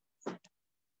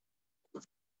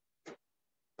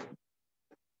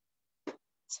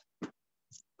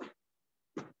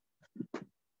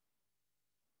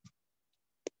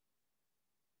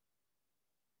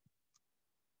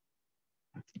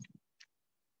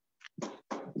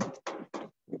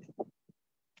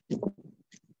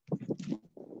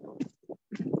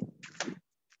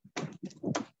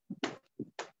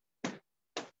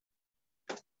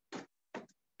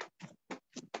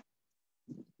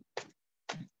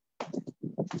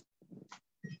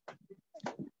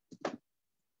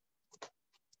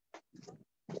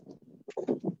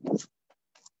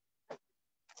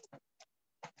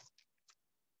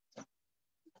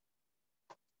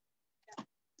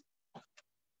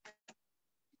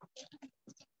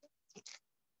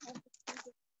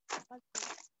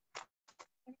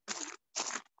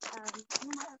 No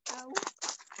matter how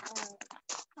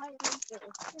tired or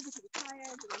physically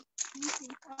tired or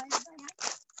mentally tired I am,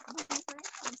 whenever I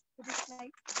come to this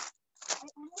place, I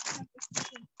almost have this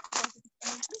feeling of positive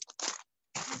energy,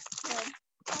 just stopping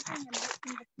and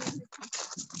watching the pyramids,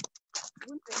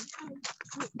 wondering how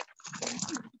good they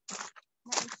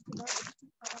manage to learn a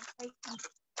different kind of patience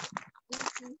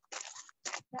into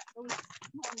that those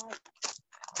small lives.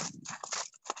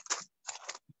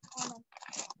 And I'm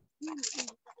really,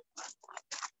 really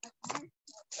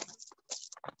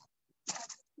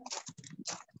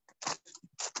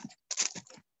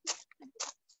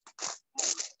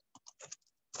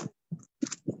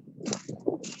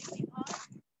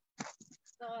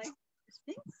by the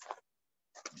Sphinx,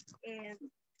 and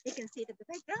you can see that the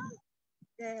background,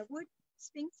 the word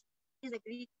Sphinx is a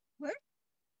Greek word,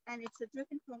 and it's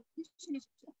driven from ancient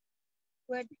Egyptian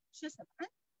word Shushaban.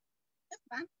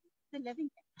 Shushaban is the living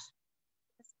image.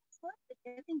 The Sphinx was the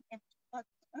living image of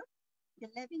Earth, the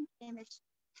living image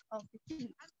of the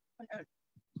king on Earth.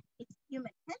 It's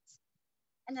human heads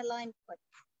and a lion foot.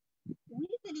 We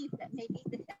believe that maybe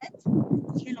the head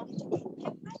belongs to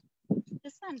the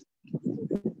sun.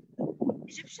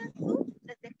 Egyptians thought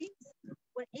that the kings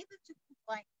were able to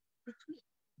combine between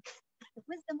the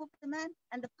wisdom of the man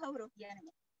and the power of the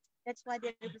animal. That's why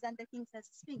they represent the kings as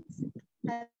sphinx,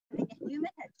 having a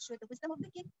human head to show the wisdom of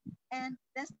the king and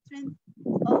the strength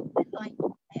of the lion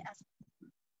as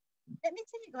well. Let me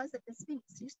tell you guys that the sphinx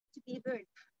used to be buried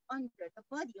under, the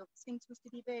body of the sphinx used to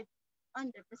be buried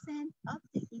under the sand up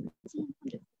till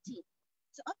 1813.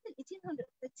 So up till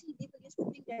 1813, people used to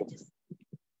think that just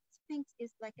Sphinx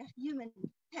is like a human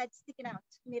head sticking out,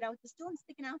 made out of stone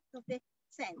sticking out of the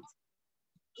sand.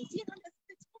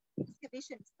 1813,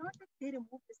 excavation started. They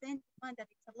removed the sand to find that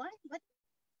it's a live body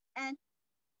and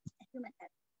a human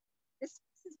head. The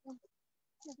Sphinx is one of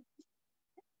the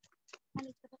and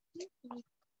it's about 3 meters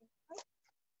high.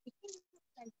 The king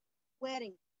is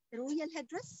wearing the royal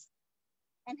headdress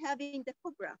and having the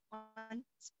cobra on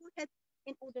his forehead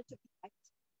in order to protect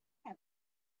him.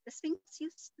 The Sphinx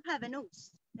used to have a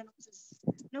nose. The nose is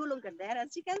no longer there,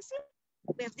 as you can see.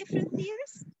 We have different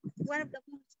theories. One of the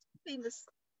most famous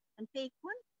and fake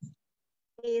ones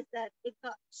is that it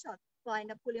got shot by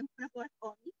Napoleon Bonaparte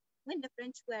army when the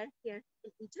French were here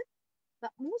in Egypt.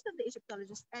 But most of the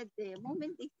Egyptologists at the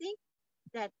moment, they think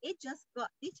that it just got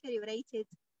deteriorated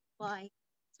by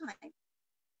time.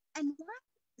 And why?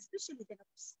 Especially the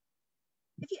nose.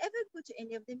 If you ever go to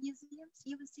any of the museums,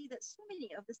 you will see that so many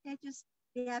of the statues,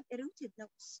 they have eroded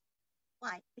nose.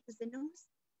 Why? Because the nose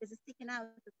is sticking out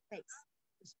of the face.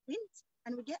 There's wind,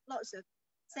 and we get lots of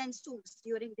sandstorms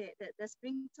during the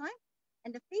springtime,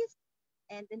 and the face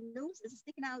and the nose is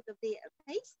sticking out of the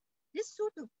face. This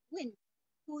sort of wind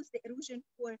causes the erosion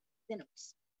for the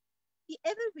nose. If you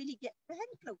ever really get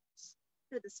very close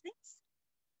to the Sphinx,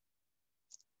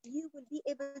 you will be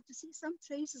able to see some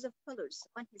traces of colors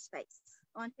on his face,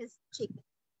 on his cheek,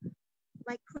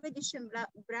 like reddish and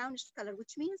brownish color,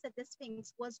 which means that the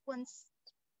Sphinx was once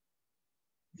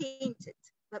painted.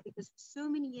 but because for so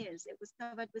many years it was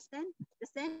covered with sand, the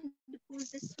sand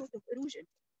caused this sort of erosion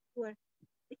for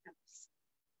the campus.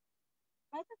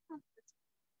 Right at campus,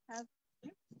 have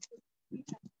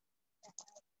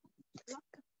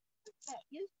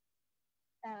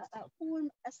form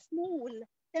a small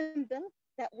temple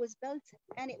that was built,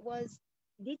 and it was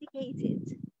dedicated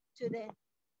to the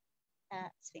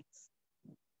Sphinx.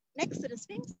 Next to the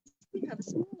Sphinx, we have a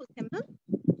small temple.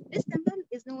 This temple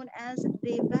is known as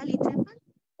the Valley Temple,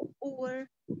 or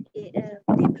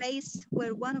the place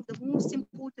where one of the most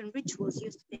important rituals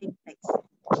used to take place.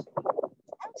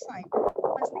 Outside,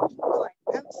 once the king died,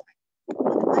 outside of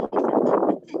the Valley Temple,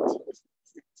 a tent was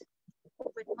set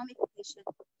where mummification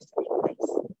used to take place.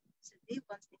 So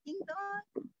once the king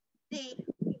died, they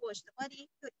washed the body,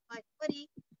 purified the body,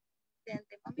 then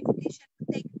the mummification would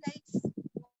take place.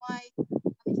 Why?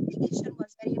 Mummification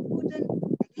was very important.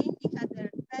 Again, he had a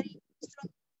very strong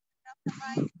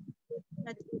afterlife,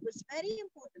 that it was very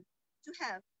important to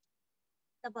have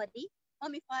the body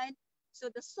mummified so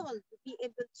the soul would be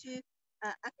able to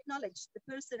acknowledge the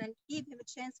person and give him a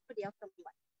chance for the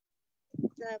afterlife.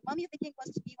 The mummy of the king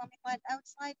was to be mummified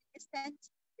outside his tent.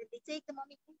 Then they take the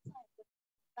mummy inside the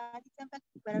Valley Temple,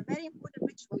 where a very important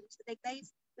ritual used to take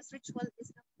place. This ritual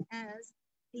is known as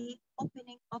the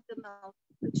opening of the mouth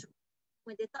ritual.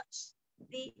 When they touch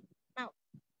the mouth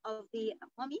of the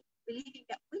mummy, believing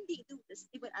that when they do this,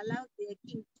 they will allow the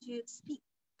king to speak,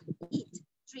 eat,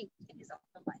 drink in his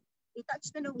afterlife. They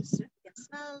touch the nose so he can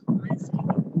smell, eyes so he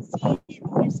can see,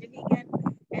 ears so he can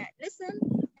listen,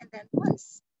 and then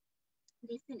once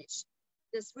they finish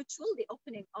this ritual, the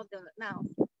opening of the mouth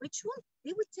ritual,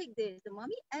 they would take the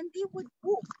mummy and they would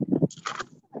walk outside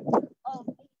of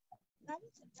the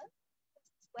Valley Temple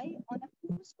this way on a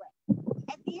causeway.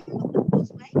 At the end of the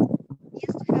causeway, he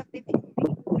used to have the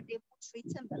memory or the mortuary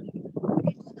temple where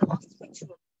they do the last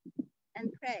ritual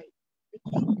and pray the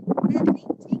king. Then they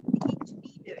take the king to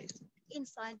be buried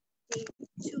inside the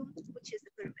tomb, which is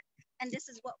the pyramid. And this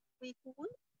is what we call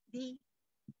the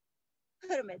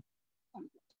pyramid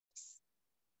complex.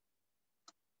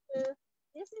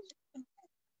 This is an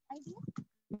idea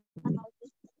about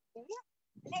this area.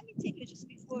 Let me take you just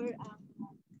before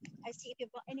I see if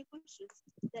you've got any questions.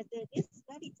 That this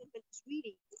Valley Temple is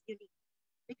really unique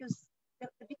because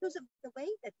of the way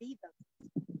that they built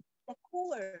the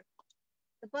core,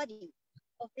 the body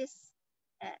of this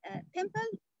temple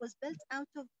was built out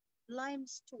of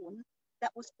limestone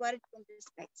that was quarried from the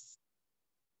Sphinx.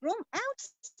 From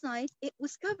outside, it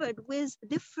was covered with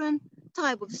different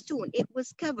type of stone. It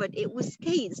was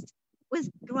cased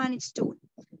with granite stone.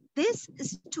 This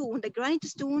stone, the granite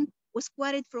stone, was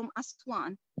quarried from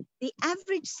Aswan. The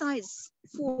average size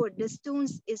for the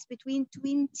stones is between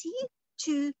 20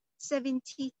 to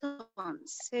 70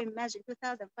 tons. So imagine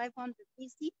 2,500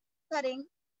 BC, cutting,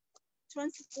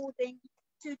 transporting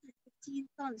 2 to 15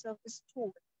 tons of the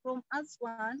stone from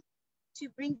Aswan to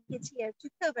bring it here to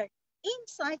cover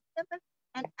inside the temple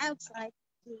and outside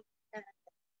the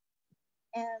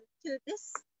and to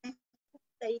this,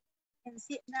 you can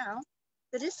see it now.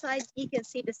 To this side, you can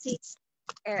see the seats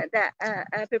that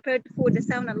are prepared for the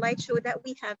sound and light show that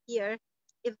we have here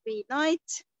every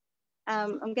night.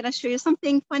 I'm gonna show you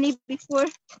something funny before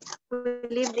we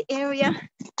leave the area.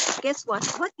 Guess what?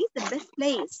 What is the best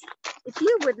place? If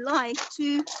you would like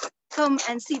to come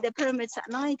and see the pyramids at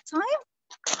night time,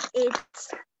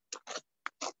 it's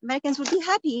Americans would be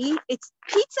happy. It's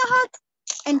Pizza Hut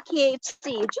and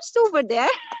KFC just over there.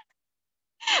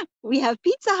 We have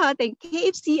Pizza Hut and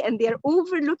KFC, and they're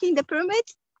overlooking the pyramid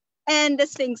and the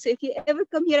Sphinx. So if you ever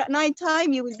come here at night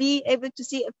time, you will be able to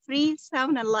see a free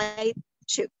sound and light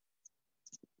show.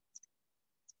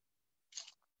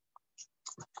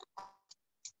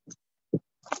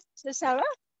 So Sarah?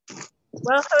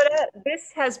 Well, Hoda,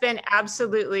 this has been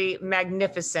absolutely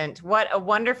magnificent. What a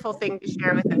wonderful thing to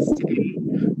share with us today.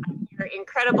 Your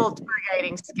incredible tour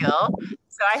guiding skill.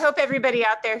 So I hope everybody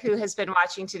out there who has been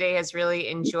watching today has really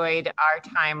enjoyed our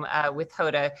time with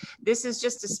Hoda. This is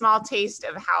just a small taste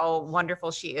of how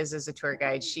wonderful she is as a tour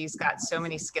guide. She's got so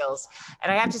many skills.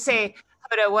 And I have to say,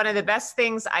 Hoda, one of the best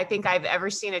things I think I've ever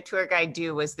seen a tour guide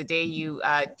do was the day you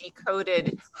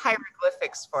decoded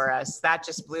hieroglyphics for us. That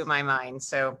just blew my mind.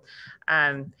 So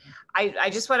I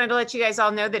just wanted to let you guys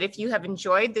all know that if you have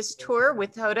enjoyed this tour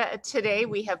with Hoda today,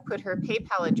 we have put her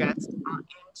PayPal address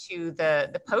into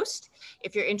the post.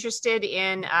 If you're interested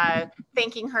in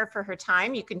thanking her for her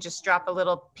time, you can just drop a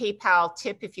little PayPal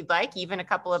tip if you'd like. Even a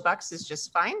couple of bucks is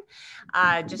just fine,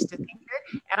 just to thank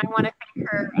her. And I want to thank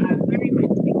her very much.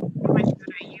 Thank you so much,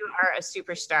 Hoda. You are a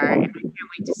superstar, and I can't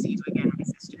wait to see you again, my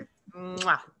sister.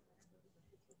 Mwah.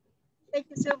 Thank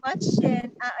you so much,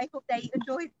 and I hope that you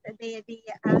enjoyed the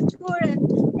tour.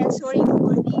 And sorry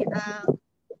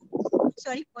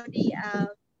for the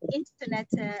internet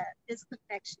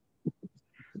disconnection.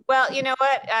 Well, you know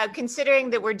what? Considering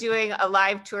that we're doing a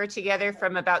live tour together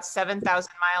from about 7,000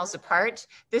 miles apart,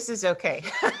 this is okay.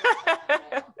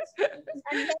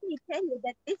 And let me tell you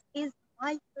that this is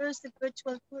my first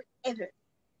virtual tour ever.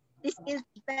 This is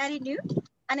very new,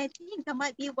 and I think I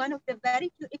might be one of the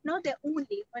very few, if not the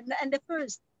only, and the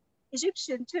first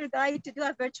Egyptian tour guide to do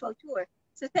a virtual tour.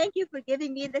 So thank you for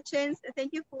giving me the chance.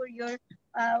 Thank you for your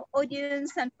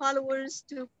audience and followers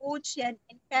to coach and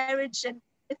encourage. And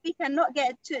if we cannot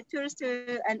get tourists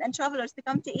and travelers to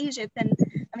come to Egypt, then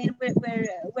I mean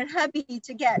we're happy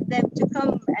to get them to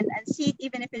come and see it,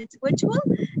 even if it's virtual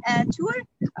tour.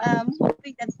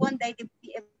 Hoping that one day they'll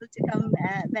be able to come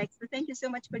back. So thank you so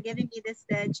much for giving me this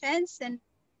chance. And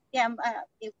yeah,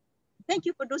 thank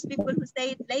you for those people who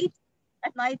stayed late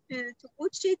at night to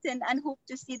watch it, and hope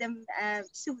to see them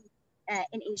soon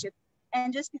in Egypt.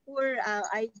 And just before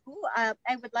I go,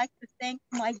 I would like to thank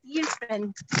my dear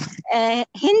friend,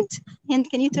 Hind. Hind,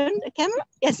 can you turn the camera?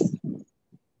 Yes.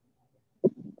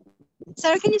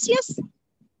 Sarah, can you see us?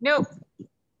 Nope.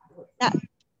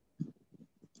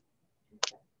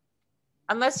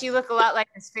 Unless you look a lot like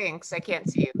the Sphinx, I can't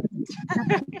see you.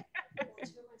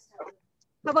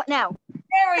 How about now?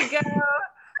 There we go.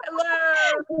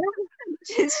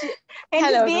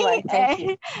 Hello.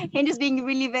 Hind is being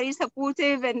really very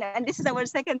supportive, and this is our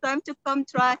second time to come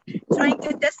trying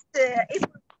to test the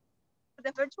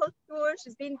virtual tour.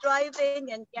 She's been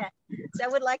driving, and yeah, so I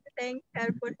would like to thank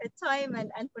her for her time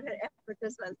and for her effort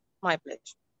as well. My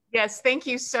pleasure. Yes, thank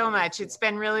you so much. It's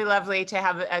been really lovely to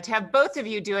have both of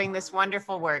you doing this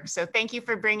wonderful work. So thank you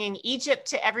for bringing Egypt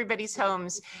to everybody's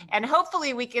homes. And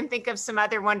hopefully we can think of some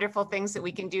other wonderful things that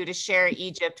we can do to share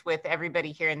Egypt with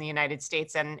everybody here in the United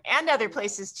States and other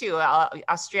places too,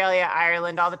 Australia,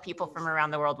 Ireland, all the people from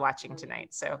around the world watching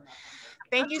tonight. So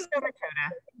thank you so much,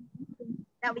 Hoda.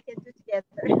 Now we can do together.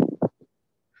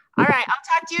 All right, I'll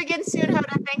talk to you again soon,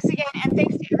 Hoda. Thanks again. And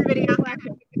thanks to everybody out there who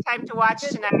took the time to watch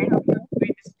tonight. I hope you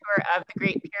enjoyed this tour of the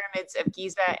Great Pyramids of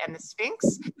Giza and the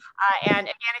Sphinx. And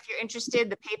again, if you're interested,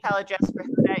 the PayPal address for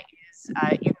Hoda is in the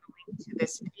link to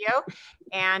this video.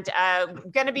 And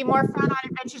going to be more fun on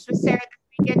Adventures with Sarah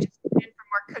this weekend. Just tune in for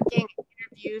more cooking,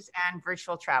 interviews, and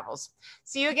virtual travels.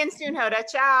 See you again soon, Hoda.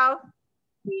 Ciao.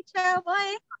 Ciao.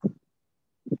 Bye.